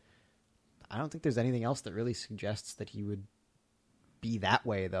 but I don't think there's anything else that really suggests that he would be that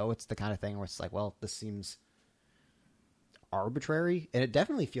way, though. It's the kind of thing where it's like, well, this seems arbitrary, and it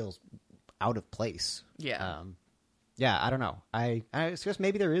definitely feels out of place. Yeah. Yeah, I don't know. I guess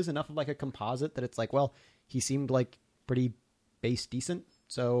maybe there is enough of like a composite that it's like, well, he seemed like pretty base decent,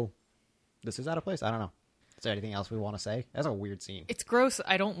 so this is out of place. I don't know. Is there anything else we want to say? That's a weird scene. It's gross.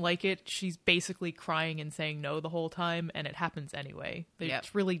 I don't like it. She's basically crying and saying no the whole time, and it happens anyway. Yep.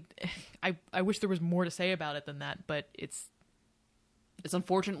 It's really... I wish there was more to say about it than that, but it's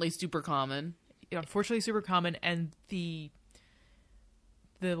unfortunately super common. Unfortunately super common, and the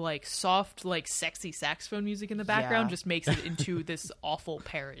like soft, like sexy saxophone music in the background just makes it into this awful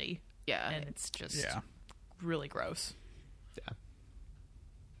parody. Yeah. And it's just Yeah. really gross. Yeah.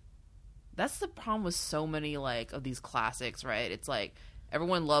 That's the problem with so many, like, of these classics, right? It's like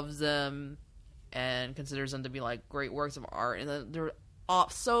everyone loves them and considers them to be like great works of art, and then they're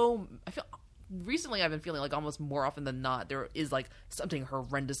so. I feel recently I've been feeling like almost more often than not there is like something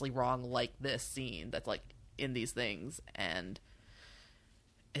horrendously wrong, like this scene that's like in these things, and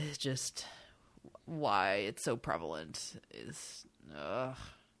it's just why it's so prevalent is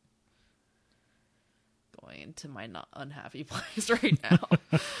going into my not unhappy place right now.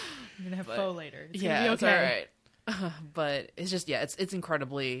 You're gonna have faux later. It's Yeah, gonna it's be okay. all right. But it's just, yeah, it's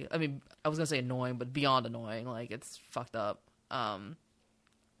incredibly, I mean, I was gonna say annoying, but beyond annoying. Like, it's fucked up.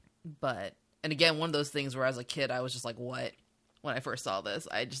 But, and again, one of those things where as a kid I was just like, what? When I first saw this,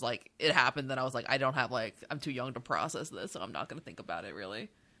 I just, like, it happened, then I was like, I don't have, like, I'm too young to process this, so I'm not gonna think about it really.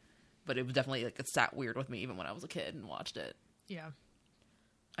 But it was definitely, like, it sat weird with me even when I was a kid and watched it. Yeah.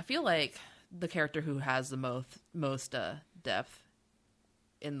 I feel like the character who has the most depth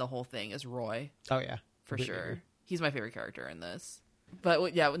in the whole thing is Roy. Oh, yeah. For Completely sure. agree. He's my favorite character in this.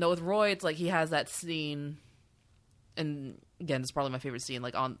 But yeah, no, with Roy, it's like he has that scene, and again, it's probably my favorite scene,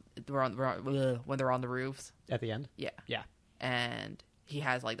 like when they're on the roofs. At the end? Yeah. Yeah. And he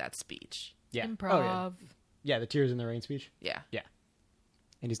has like that speech. Yeah. Improv. Oh, yeah. Yeah, the Tears in the Rain speech. Yeah. Yeah.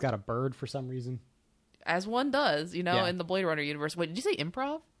 And he's got a bird for some reason. As one does, you know, Yeah. in the Blade Runner universe. Wait, did you say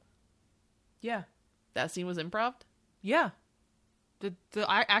improv? Yeah. That scene was improv? Yeah. The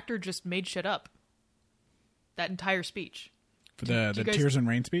actor just made shit up. That entire speech. For Do the you guys- Tears and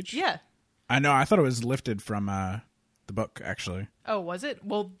Rain speech? Yeah. I know. I thought it was lifted from the book, actually. Oh, was it?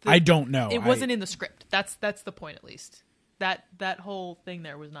 Well, I don't know. It wasn't in the script. That's the point, at least. That whole thing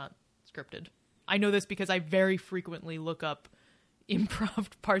there was not scripted. I know this because I very frequently look up improv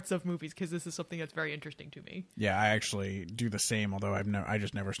parts of movies because this is something that's very interesting to me. Yeah, I actually do the same, although I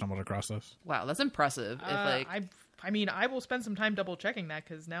just never stumbled across this. Wow, that's impressive. If like, I mean, I will spend some time double checking that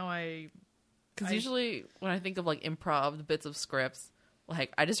because now because usually when I think of like improv bits of scripts,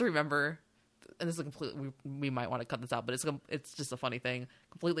 like I just remember, and this is completely, we might want to cut this out, but it's just a funny thing,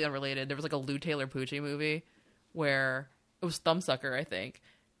 completely unrelated. There was like a Lou Taylor Pucci movie where it was Thumbsucker, I think,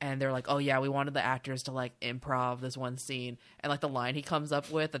 and they're like, oh yeah, we wanted the actors to like improv this one scene, and like the line he comes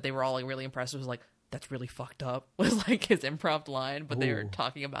up with that they were all like really impressed with was like, that's really fucked up, was like his improv line, but they were Ooh.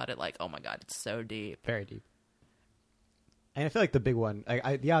 talking about it like, oh my god, it's so deep. Very deep. And I feel like the big one,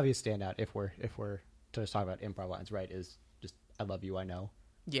 the obvious standout, if we're to talk about improv lines, right, is just "I love you, I know."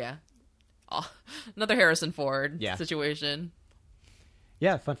 Yeah. Oh, another Harrison Ford Yeah. situation.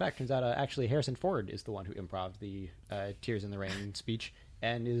 Yeah, fun fact, turns out actually Harrison Ford is the one who improv the Tears in the Rain speech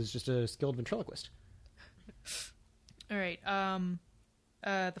and is just a skilled ventriloquist. All right.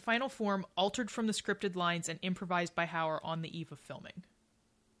 The final form altered from the scripted lines and improvised by Hauer on the eve of filming.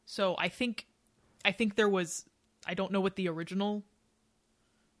 So I think there was. I don't know what the original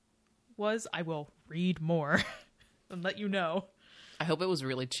was. I will read more and let you know. I hope it was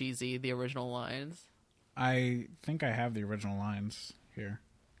really cheesy, the original lines. I think I have the original lines here.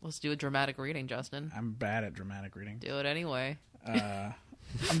 Let's do a dramatic reading, Justin. I'm bad at dramatic reading. Do it anyway. I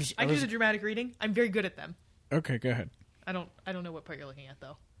do the dramatic reading. I'm very good at them. Okay, go ahead. I don't know what part you're looking at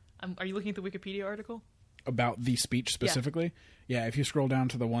though. Are you looking at the Wikipedia article? About the speech specifically? Yeah, if you scroll down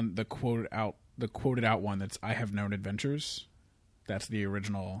to the quoted out one that's I have known adventures, that's the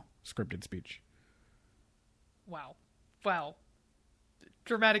original scripted speech. Wow.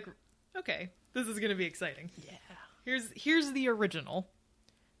 Dramatic. Okay, this is going to be exciting. Yeah. Here's the original.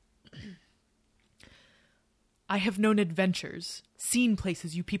 I have known adventures, seen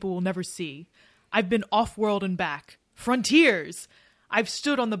places you people will never see. I've been off-world and back. Frontiers! I've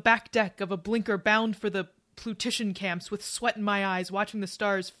stood on the back deck of a blinker bound for the Plutician camps with sweat in my eyes, watching the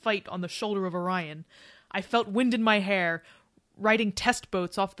stars fight on the shoulder of Orion. I felt wind in my hair, riding test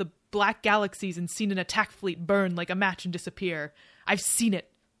boats off the black galaxies and seen an attack fleet burn like a match and disappear. I've seen it,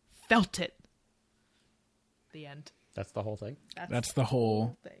 felt it. The end. That's the whole thing. That's the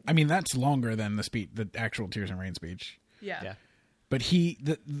whole thing. I mean, that's longer than the actual Tears and Rain speech. Yeah. But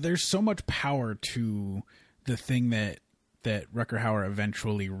there's so much power to the thing that Rutger Hauer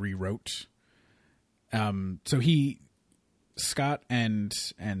eventually rewrote. So Scott and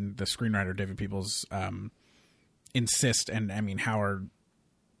the screenwriter David Peoples insist, and I mean Hauer,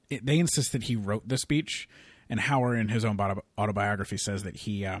 they insist that he wrote the speech, and Hauer in his own autobiography says that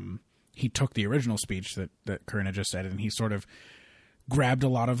he took the original speech that Corinna just said, and he sort of grabbed a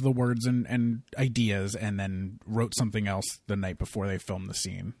lot of the words and ideas and then wrote something else the night before they filmed the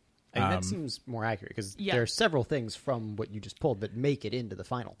scene. And that seems more accurate because there are several things from what you just pulled that make it into the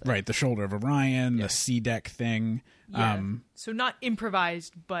final thing. Right, the shoulder of Orion, the sea deck thing. Yeah. So not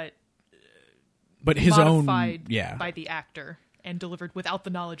improvised, but his modified own, by the actor and delivered without the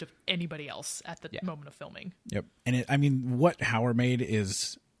knowledge of anybody else at the moment of filming. Yep. And what Hauer made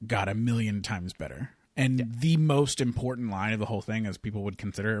is got a million times better. And the most important line of the whole thing, as people would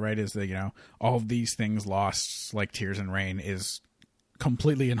consider it, right, is that, all of these things lost, like Tears and Rain, is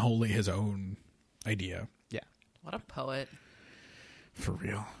completely and wholly his own idea. Yeah. What a poet. For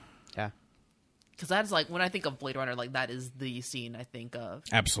real. Yeah. Because that's like, when I think of Blade Runner, like, that is the scene I think of.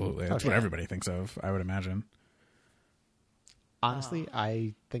 Absolutely. That's what everybody thinks of, I would imagine. Honestly,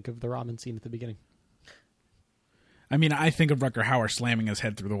 I think of the ramen scene at the beginning. Oh, I mean, I think of Rutger Hauer slamming his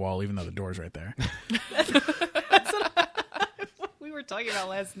head through the wall, even though the door's right there. We were talking about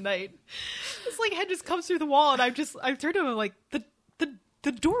last night. This head just comes through the wall, and I've turned to him like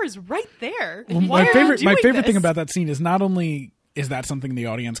the door is right there. Well, my favorite thing about that scene is not only is that something the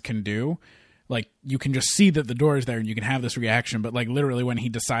audience can do, like you can just see that the door is there and you can have this reaction, but like literally when he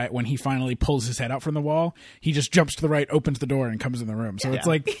finally pulls his head out from the wall, he just jumps to the right, opens the door, and comes in the room. So it's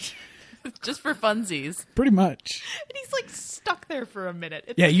like just for funsies, pretty much. And he's stuck there for a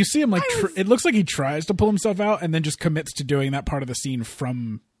minute. You see him it looks like he tries to pull himself out and then just commits to doing that part of the scene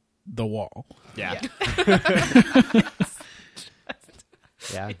from the wall. Yeah.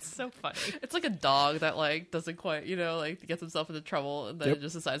 Yeah. It's so funny. It's like a dog that doesn't quite, gets himself into trouble and then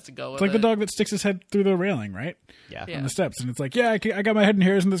just decides to go with it. It's like the dog that sticks his head through the railing, right? Yeah. On the steps, and it's like, I got my head in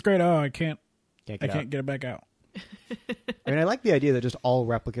here. Isn't this great? Oh, I can't get it back out. I mean, I like the idea that just all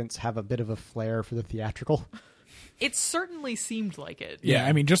replicants have a bit of a flair for the theatrical. It certainly seemed like it. Yeah,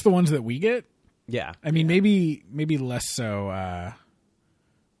 I mean, just the ones that we get. Yeah. I mean, maybe less so.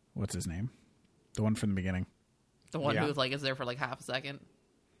 What's his name? The one from the beginning. The one who is there for half a second.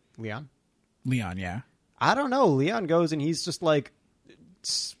 Leon, yeah. I don't know. Leon goes and he's just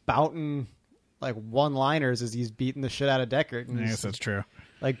spouting one-liners as he's beating the shit out of Deckard. And I guess that's true.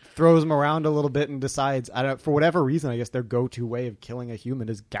 Throws him around a little bit and decides, for whatever reason, I guess their go-to way of killing a human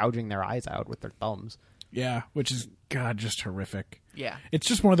is gouging their eyes out with their thumbs. Yeah, which is, God, just horrific. Yeah. It's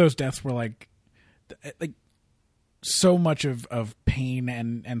just one of those deaths where so much of pain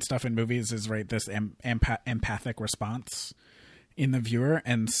and stuff in movies is this empathic response in the viewer,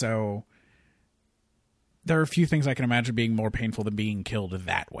 and so there are a few things I can imagine being more painful than being killed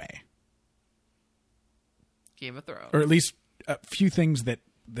that way. Game of Thrones. Or at least a few things that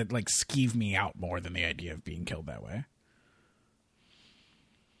skeeve me out more than the idea of being killed that way.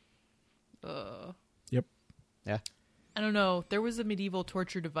 Yep. Yeah. I don't know. There was a medieval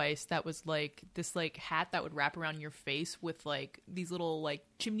torture device that was this hat that would wrap around your face with these little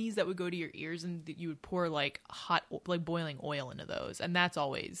chimneys that would go to your ears, and you would pour hot boiling oil into those, and that's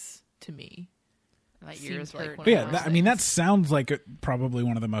always to me. That ears hurt. That sounds like probably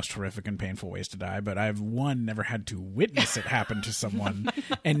one of the most horrific and painful ways to die. But I've never had to witness it happen to someone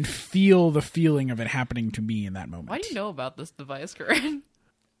and feel the feeling of it happening to me in that moment. Why do you know about this device, Corinne?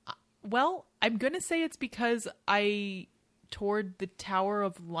 Well, I'm going to say it's because I toured the Tower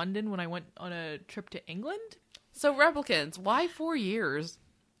of London when I went on a trip to England. So replicants, why 4 years?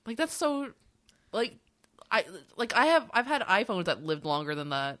 That's so I've had iPhones that lived longer than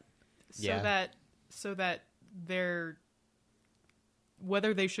that. So that their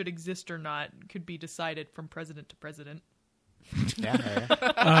whether they should exist or not could be decided from president to president.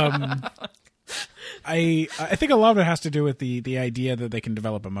 Yeah. I think a lot of it has to do with the idea that they can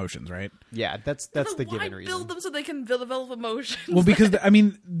develop emotions, right? Yeah, that's the Why given reason. build them so they can develop emotions? Well, because I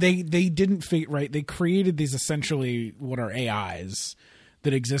mean, they didn't figure right. They created these essentially what are AIs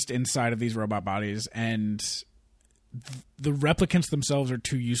that exist inside of these robot bodies, and the replicants themselves are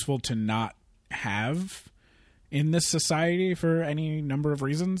too useful to not have in this society for any number of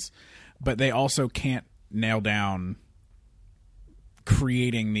reasons. But they also can't nail down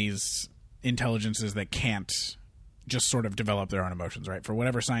creating these intelligences that can't just sort of develop their own emotions, right? For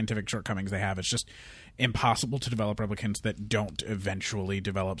whatever scientific shortcomings they have, it's just impossible to develop replicants that don't eventually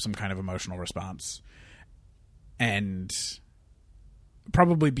develop some kind of emotional response. And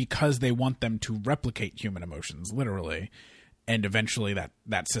probably because they want them to replicate human emotions, literally, and eventually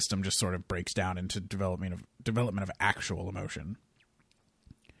that system just sort of breaks down into development of actual emotion.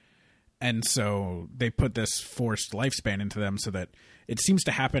 And so they put this forced lifespan into them so that it seems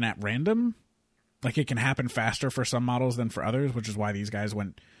to happen at random. Like it can happen faster for some models than for others, which is why these guys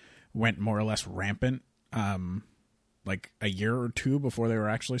went more or less rampant like a year or two before they were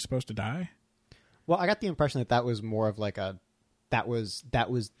actually supposed to die. Well, I got the impression that was more of like that was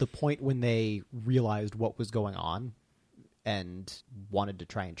the point when they realized what was going on and wanted to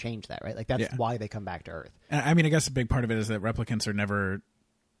try and change that, right? Like that's why they come back to Earth. And I mean, I guess a big part of it is that replicants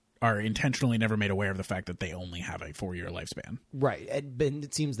are intentionally never made aware of the fact that they only have a 4-year lifespan. Right. And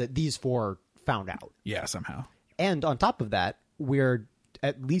it seems that these 4 found out. Yeah, somehow. And on top of that, we're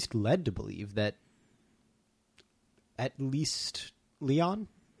at least led to believe that at least Leon,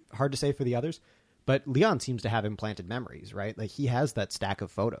 hard to say for the others, but Leon seems to have implanted memories, right? Like he has that stack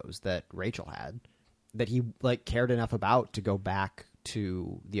of photos that Rachel had that he like cared enough about to go back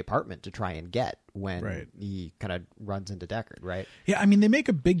to the apartment to try and get when he kind of runs into Deckard, right? Yeah, I mean, they make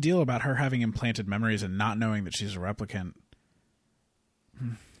a big deal about her having implanted memories and not knowing that she's a replicant.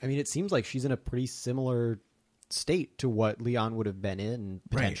 I mean, it seems like she's in a pretty similar state to what Leon would have been in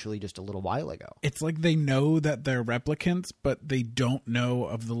potentially just a little while ago. It's like they know that they're replicants, but they don't know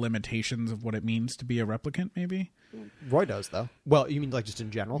of the limitations of what it means to be a replicant, maybe? Roy does, though. Well, you mean like just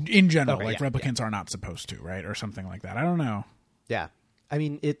in general? In general, Okay, like yeah, replicants are not supposed to, right? Or something like that. I don't know. Yeah. I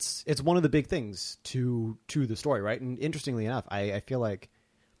mean, it's one of the big things to the story, right? And interestingly enough, I feel like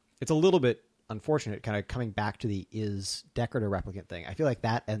it's a little bit unfortunate kind of coming back to the is Deckard a replicant thing. I feel like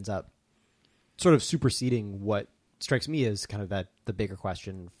that ends up sort of superseding what strikes me as kind of the bigger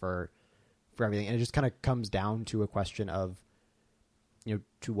question for everything. And it just kind of comes down to a question of, you know,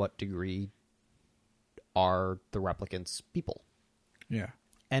 to what degree are the replicants people? Yeah.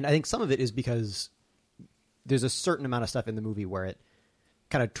 And I think some of it is because there's a certain amount of stuff in the movie where it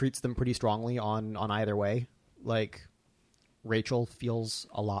kind of treats them pretty strongly on either way. Like Rachel feels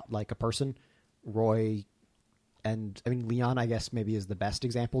a lot like a person. Roy and I mean Leon, I guess maybe is the best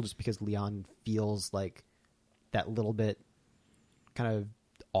example, just because Leon feels like that little bit kind of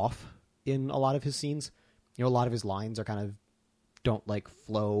off in a lot of his scenes. You know, a lot of his lines are kind of don't like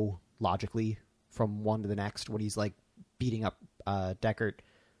flow logically from one to the next. When he's like beating up Deckard,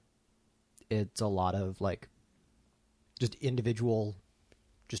 it's a lot of like just individual,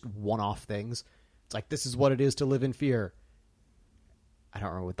 just one-off things. It's like, this is what it is to live in fear. I don't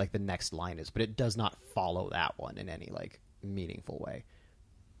remember what like the next line is, but it does not follow that one in any like meaningful way.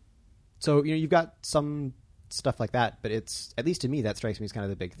 So, you know, you've got some stuff like that, but it's, at least to me, that strikes me as kind of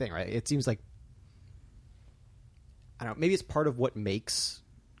the big thing, right? It seems like, I don't know, maybe it's part of what makes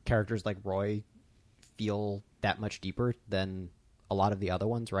characters like Roy feel that much deeper than a lot of the other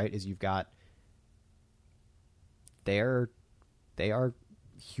ones, right? Is you've got, they are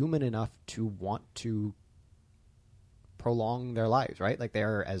human enough to want to prolong their lives, right? Like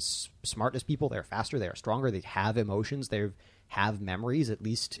they're as smart as people, they're faster, they are stronger, they have emotions, they have memories, at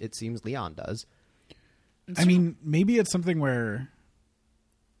least it seems Leon does. I mean, maybe it's something where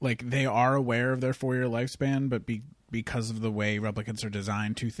like they are aware of their 4-year lifespan, but because of the way replicants are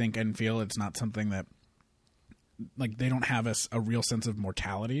designed to think and feel, it's not something that like they don't have a real sense of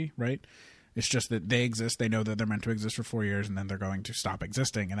mortality, right? It's just that they exist, they know that they're meant to exist for 4 years, and then they're going to stop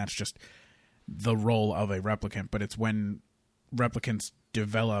existing, and that's just the role of a replicant. But it's when replicants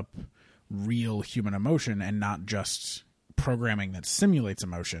develop real human emotion and not just programming that simulates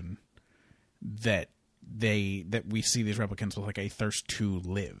emotion that we see these replicants with like a thirst to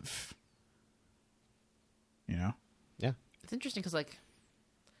live. You know? Yeah. It's interesting because, like,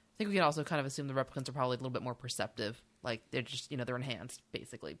 I think we can also kind of assume the replicants are probably a little bit more perceptive. Like, they're just, you know, they're enhanced,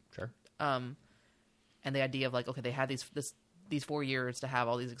 basically. Sure. And the idea of, like, okay, they had these 4 years to have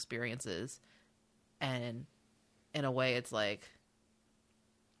all these experiences. And in a way, it's like,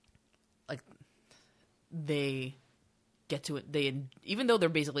 they get to it. Even though they're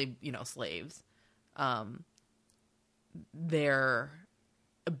basically, slaves, their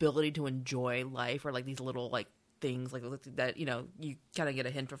ability to enjoy life, or like these little like things like that, you kind of get a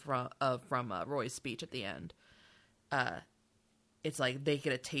hint from Roy's speech at the end. It's like they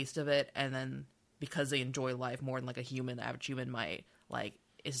get a taste of it, and then because they enjoy life more than like average human might, like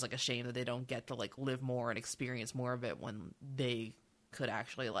it's like a shame that they don't get to like live more and experience more of it when they could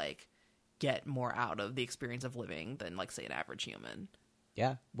actually like get more out of the experience of living than like say an average human.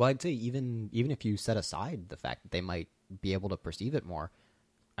 Yeah. Well, I'd say even if you set aside the fact that they might be able to perceive it more,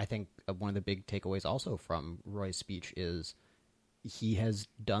 I think one of the big takeaways also from Roy's speech is he has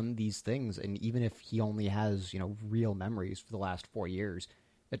done these things, and even if he only has, real memories for the last 4 years,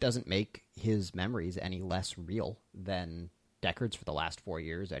 it doesn't make his memories any less real than Deckard's for the last 4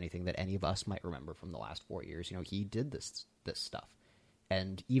 years, anything that any of us might remember from the last 4 years. He did this stuff.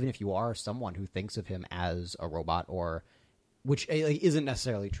 And even if you are someone who thinks of him as a robot, or which isn't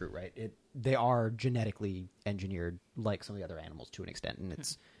necessarily true, right? They are genetically engineered like some of the other animals to an extent, and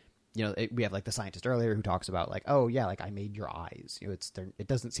it's we have like the scientist earlier who talks about like, oh yeah, like I made your eyes. It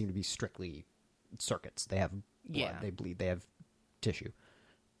doesn't seem to be strictly circuits. They have blood, they bleed, they have tissue,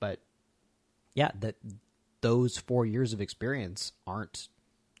 but yeah, that those 4 years of experience aren't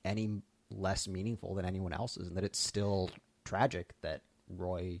any less meaningful than anyone else's, and that it's still tragic that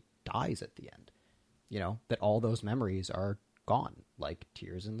Roy dies at the end. That all those memories are gone, like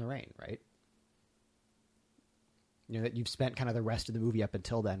tears in the rain, right? That you've spent kind of the rest of the movie up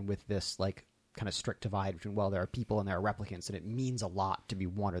until then with this like kind of strict divide between, well, there are people and there are replicants, and it means a lot to be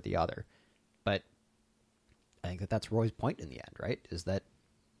one or the other. But I think that's Roy's point in the end, right? Is that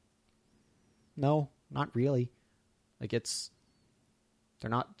no, not really. Like they're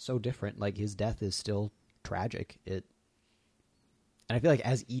not so different. Like his death is still tragic. And I feel like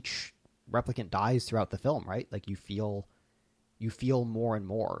as each replicant dies throughout the film, right? Like you feel more and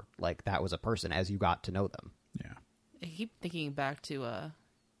more like that was a person as you got to know them. Yeah. I keep thinking back to I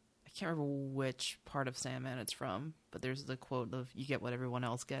can't remember which part of Sandman it's from, but there's the quote of "You get what everyone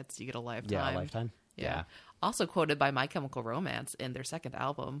else gets, you get a lifetime." Yeah, a lifetime. Yeah. Also quoted by My Chemical Romance in their second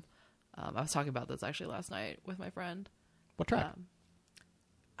album. I was talking about this actually last night with my friend. What track?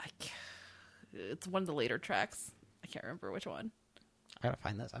 It's one of the later tracks. I can't remember which one. I gotta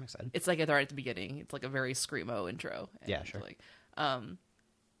find this. I'm excited. It's like right at the beginning. It's like a very screamo intro. And yeah, sure. Like,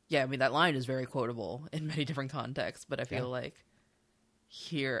 yeah, I mean that line is very quotable in many different contexts, but I feel like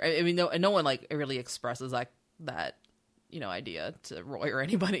here, I mean, no one like really expresses that idea to Roy or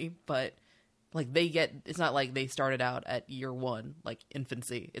anybody, but like it's not like they started out at year one, like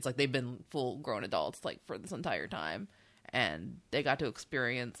infancy. It's like they've been full grown adults like for this entire time, and they got to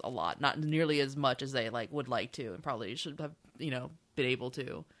experience a lot, not nearly as much as they like would like to, and probably should have been able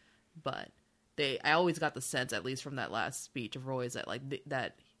to, but I always got the sense, at least from that last speech of Roy's, that like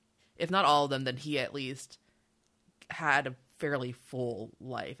that if not all of them, then he at least had a fairly full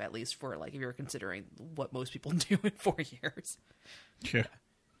life, at least for like if you're considering what most people do in 4 years. Yeah.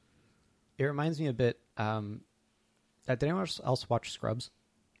 It reminds me a bit. Did anyone else watch Scrubs?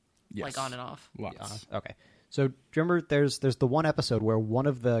 Yes. Like on and off. Lots. Okay. So do you remember there's the one episode where one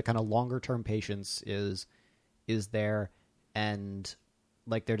of the kind of longer term patients is there, and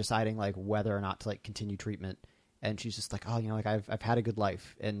like they're deciding like whether or not to like continue treatment, and she's just like, oh, like I've had a good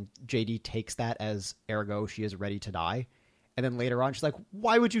life, and JD takes that as ergo she is ready to die, and then later on she's like,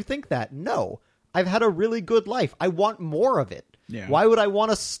 why would you think that? No, I've had a really good life. I want more of it. Yeah. Why would I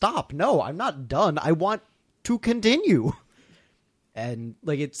want to stop? No, I'm not done. I want to continue. And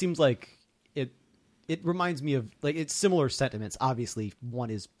like it seems like it reminds me of like it's similar sentiments. Obviously, one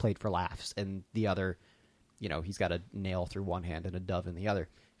is played for laughs, and the other, he's got a nail through one hand and a dove in the other.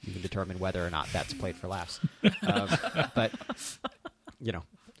 You can determine whether or not that's played for laughs. But it's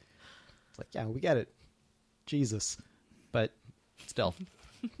like, yeah, we get it. Jesus. But still.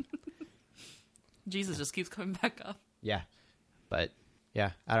 Jesus just keeps coming back up. Yeah. But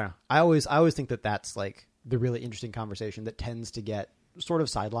yeah, I don't know. I always think that that's like the really interesting conversation that tends to get sort of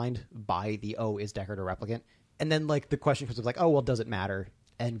sidelined by the, oh, is Deckard a replicant? And then like the question comes up like, oh, well, does it matter?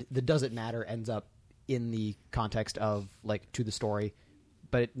 And the does it matter ends up in the context of like to the story,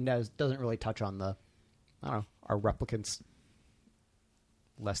 but it doesn't really touch on the, I don't know, are replicants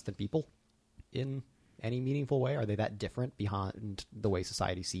less than people in any meaningful way? Are they that different behind the way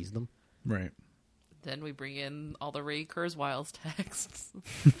society sees them? Right. Then we bring in all the Ray Kurzweil's texts.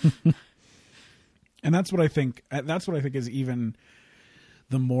 And that's what I think is even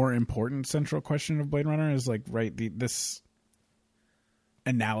the more important central question of Blade Runner is like, right, this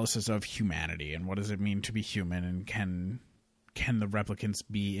analysis of humanity and what does it mean to be human, and can can the replicants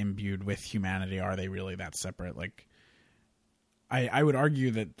be imbued with humanity? Are they really that separate? Like, I would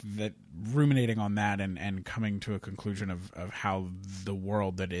argue that ruminating on that and coming to a conclusion of how the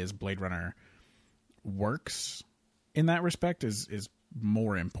world that is Blade Runner works in that respect is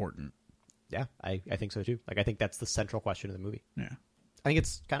more important. Yeah, I think so too. Like, I think that's the central question of the movie. Yeah. I think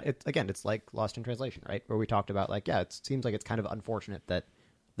it's it's like Lost in Translation, right? Where we talked about, like, yeah, it seems like it's kind of unfortunate that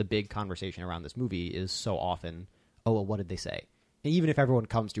the big conversation around this movie is so often, oh, well, what did they say? And even if everyone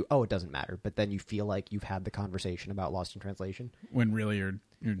comes to, oh, it doesn't matter, but then you feel like you've had the conversation about Lost in Translation. When really you're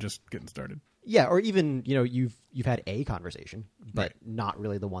just getting started. Yeah, or even, you've had a conversation, but Right. not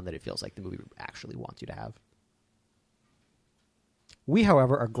really the one that it feels like the movie actually wants you to have. We,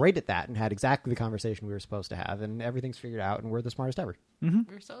 however, are great at that and had exactly the conversation we were supposed to have, and everything's figured out, and we're the smartest ever.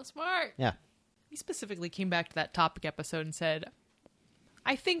 We're so smart. Yeah. We specifically came back to that topic episode and said,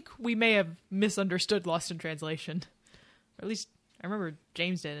 I think we may have misunderstood Lost in Translation. Or at least I remember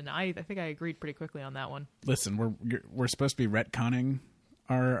James did, and I think I agreed pretty quickly on that one. Listen, we're supposed to be retconning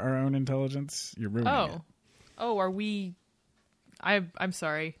our own intelligence. You're ruining it. Oh, are we? I'm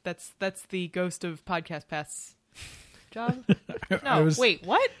sorry. That's the ghost of Podcast Past's job. No, wait,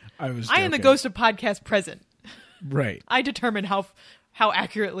 what? I am the joking. Ghost of Podcast Present. Right. I determine how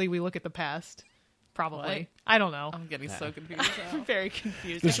accurately we look at the past. Probably. What? I don't know. I'm getting so confused now. I'm very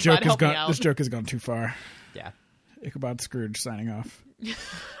confused. This Ichabod, joke has help me gone. out. This joke has gone too far. Yeah. Ichabod Scrooge signing off.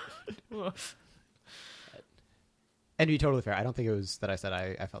 And to be totally fair, I don't think it was that I said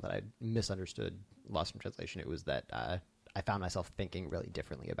I felt that I misunderstood Lost in Translation. It was that I found myself thinking really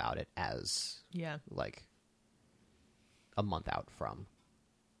differently about it as Yeah. like a month out from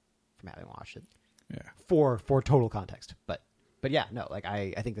having watched it. Yeah. For total context. But yeah, no, like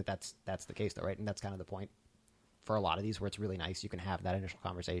I think that's the case though, right? And that's kind of the point for a lot of these where it's really nice you can have that initial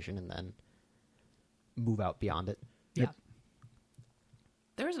conversation and then move out beyond it. Yeah.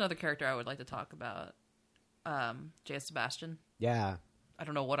 There was another character I would like to talk about. J.S. Sebastian. Yeah. I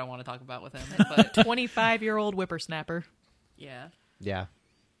don't know what I want to talk about with him, but 25-year-old whippersnapper. yeah. Yeah.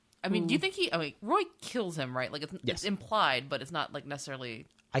 I mean, do you think Roy kills him, right? Like, it's Yes. implied, but it's not, like, necessarily...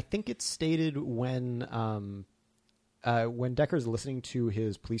 I think it's stated when Decker's listening to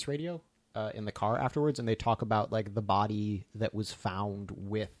his police radio in the car afterwards, and they talk about like the body that was found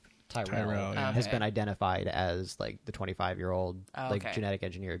with Tyrell yeah. has Okay. been identified as like the 25-year-old like Okay. genetic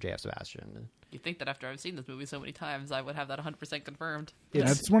engineer J.F. Sebastian. You think that after I've seen this movie so many times, I would have that 100% confirmed.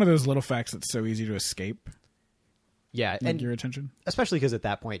 It's one of those little facts that's so easy to escape Yeah, and your attention. especially because at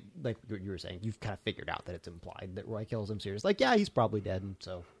that point, like what you were saying, you've kind of figured out that it's implied that Roy kills him. So you're just like, yeah, he's probably dead. And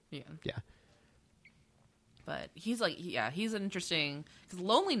so Yeah. yeah, But he's like, he's an interesting... Because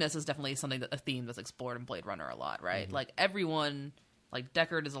loneliness is definitely something a theme that's explored in Blade Runner a lot, right? Mm-hmm. Like, everyone... Like,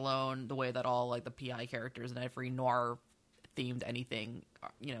 Deckard is alone the way that all, like, the PI characters in every noir-themed anything,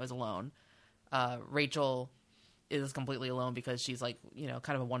 is alone. Rachel is completely alone because she's, like,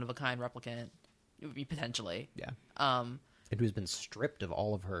 kind of a one-of-a-kind replicant, potentially. yeah, Um, and who's been stripped of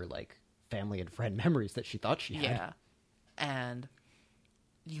all of her like family and friend memories that she thought she had. yeah. And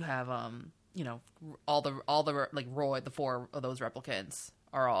you have, all the like, Roy, the four of those replicants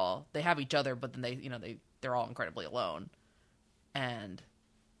are all... They have each other, but then they're all incredibly alone. And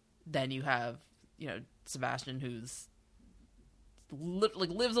then you have, Sebastian, who's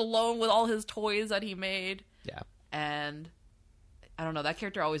lives alone with all his toys that he made. Yeah. And I don't know, that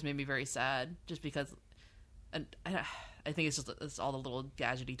character always made me very sad, just because, and I think it's all the little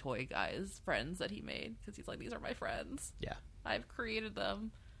gadgety toy guys, friends that he made, because he's like, these are my friends. Yeah. I've created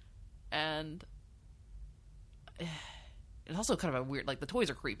them. And it's also kind of a weird, like, the toys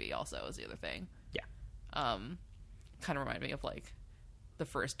are creepy also, is the other thing. Yeah. Kind of remind me of, like, the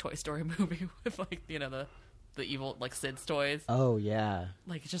first Toy Story movie with, like, the evil, like, Sid's toys. Oh yeah.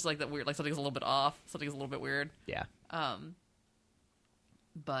 Like, it's just, like, that weird, like, something's a little bit off, something's a little bit weird. Yeah.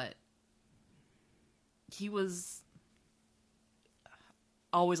 But he was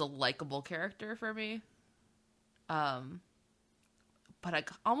always a likable character for me. But I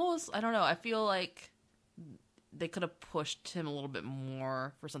don't know, I feel like they could have pushed him a little bit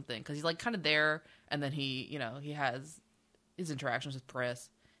more for something, because he's like kind of there, and then he he has his interactions with Pris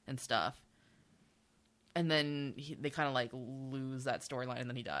and stuff, and then they kind of like lose that storyline, and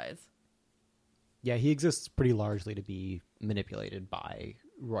then he dies. Yeah, he exists pretty largely to be manipulated by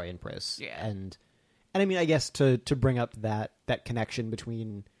Roy and Pris. Yeah. And I mean, I guess to bring up that connection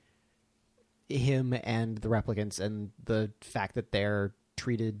between him and the replicants and the fact that they're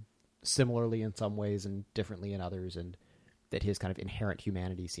treated similarly in some ways and differently in others, and that his kind of inherent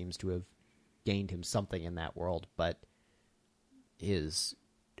humanity seems to have gained him something in that world, but his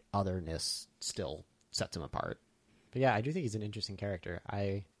otherness still sets him apart. But yeah, I do think he's an interesting character.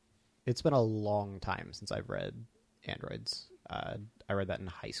 It's been a long time since I've read Androids. I read that in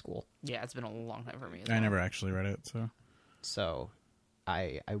high school. Yeah, it's been a long time for me. I never actually read it, So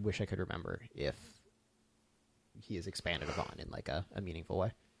I wish I could remember if he is expanded upon in like a meaningful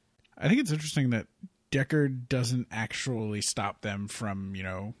way. I think it's interesting that Deckard doesn't actually stop them from,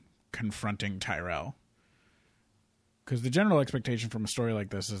 confronting Tyrell. Because the general expectation from a story like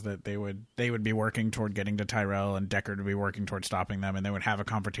this is that they would be working toward getting to Tyrell, and Deckard would be working toward stopping them, and they would have a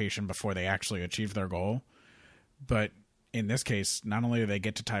confrontation before they actually achieve their goal. But in this case, not only do they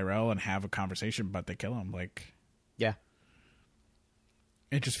get to Tyrell and have a conversation, but they kill him. Like, Yeah.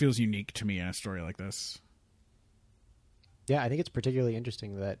 it just feels unique to me in a story like this. Yeah, I think it's particularly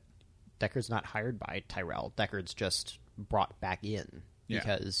interesting that Deckard's not hired by Tyrell. Deckard's just brought back in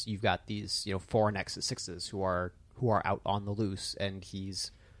because you've got these, 4 Nexus 6s who are out on the loose, and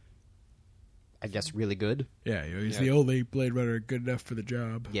he's, I guess, really good. Yeah, he's the only Blade Runner good enough for the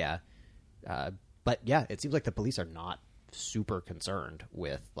job. Yeah. But yeah, it seems like the police are not super concerned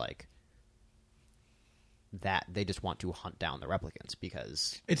with like that. They just want to hunt down the replicants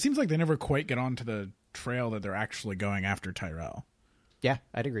because It seems like they never quite get onto the trail that they're actually going after Tyrell. yeah,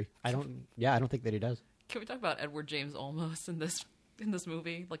 I'd agree. I don't think that he does. Can we talk about Edward James Olmos in this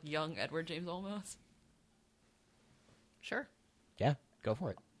movie? Like young Edward James Olmos? Sure. Yeah, go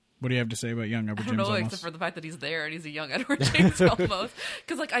for it. What do you have to say about young Edward I don't James know, Olmos? except for the fact that he's there and he's a young Edward James Olmos.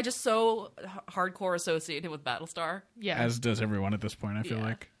 Because like I just so hardcore associate him with Battlestar. Yeah. As does everyone at this point, I feel Yeah.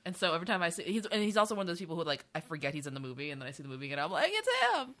 like. And so every time I see he's also one of those people who like I forget he's in the movie, and then I see the movie and I'm like, it's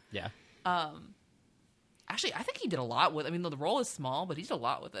him. Yeah. Actually, I think he did a lot with. I mean, the role is small, but he did a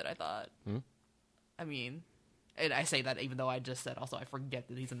lot with it. I thought. I mean, and I say that even though I just said also I forget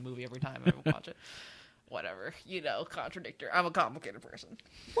that he's in the movie every time I watch it. Whatever, contradictor. I'm a complicated person.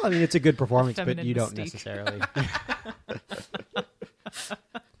 Well, I mean, it's a good performance, but Feminine you don't mystique. necessarily.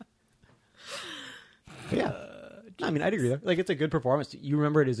 But yeah. I mean, I'd agree though. Like, it's a good performance. You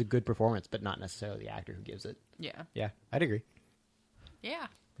remember it as a good performance, but not necessarily the actor who gives it. Yeah, Yeah, I'd agree. yeah,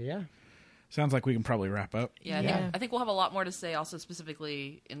 But yeah. Sounds like we can probably wrap up. yeah. Yeah. I think we'll have a lot more to say, also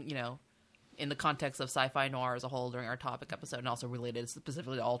specifically in the context of sci-fi noir as a whole during our topic episode, and also related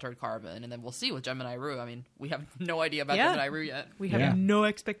specifically to Altered Carbon, and then we'll see with Gemini Rue. I mean, we have no idea about Yeah. Gemini Rue yet. We have Yeah. no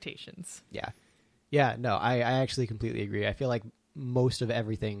expectations. Yeah. Yeah, no, I actually completely agree. I feel like most of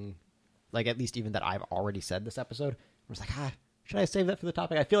everything, like at least even that I've already said this episode, I was like, should I save that for the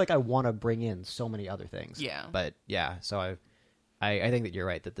topic? I feel like I want to bring in so many other things. Yeah. But yeah, so I think that you're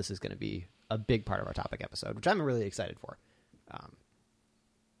right, that this is going to be a big part of our topic episode, which I'm really excited for.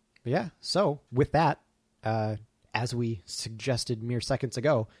 But yeah, so with that, as we suggested mere seconds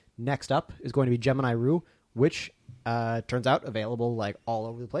ago, next up is going to be Gemini Rue, which turns out available like all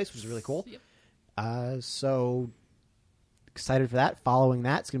over the place, which is really cool. Yep. So excited for that. Following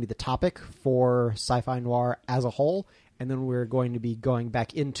that, it's going to be the topic for sci-fi noir as a whole, and then we're going to be going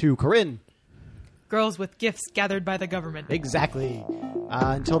back into Corinne. Girls with gifts gathered by the government. Exactly.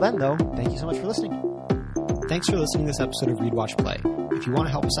 Until then, though, thank you so much for listening. Thanks for listening to this episode of Read, Watch, Play. If you want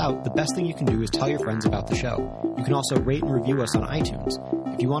to help us out, the best thing you can do is tell your friends about the show. You can also rate and review us on iTunes.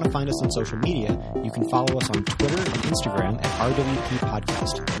 If you want to find us on social media, you can follow us on Twitter and Instagram at RWP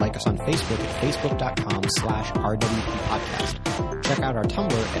Podcast. Like us on Facebook at facebook.com/RWP Podcast. Check out our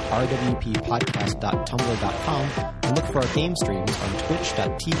Tumblr at rwppodcast.tumblr.com and look for our game streams on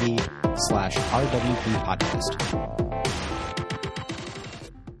twitch.tv/RWP Podcast.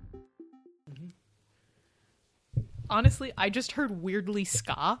 Honestly, I just heard weirdly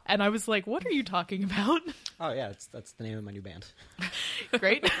ska, and I was like, what are you talking about? Oh, yeah, that's the name of my new band.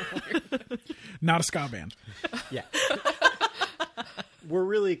 Great. Not a ska band. Yeah. We're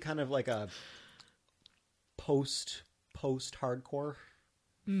really kind of like a post-hardcore,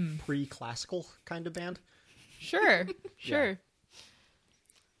 pre-classical kind of band. Sure.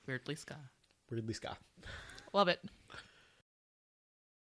 Weirdly ska. Weirdly ska. Love it.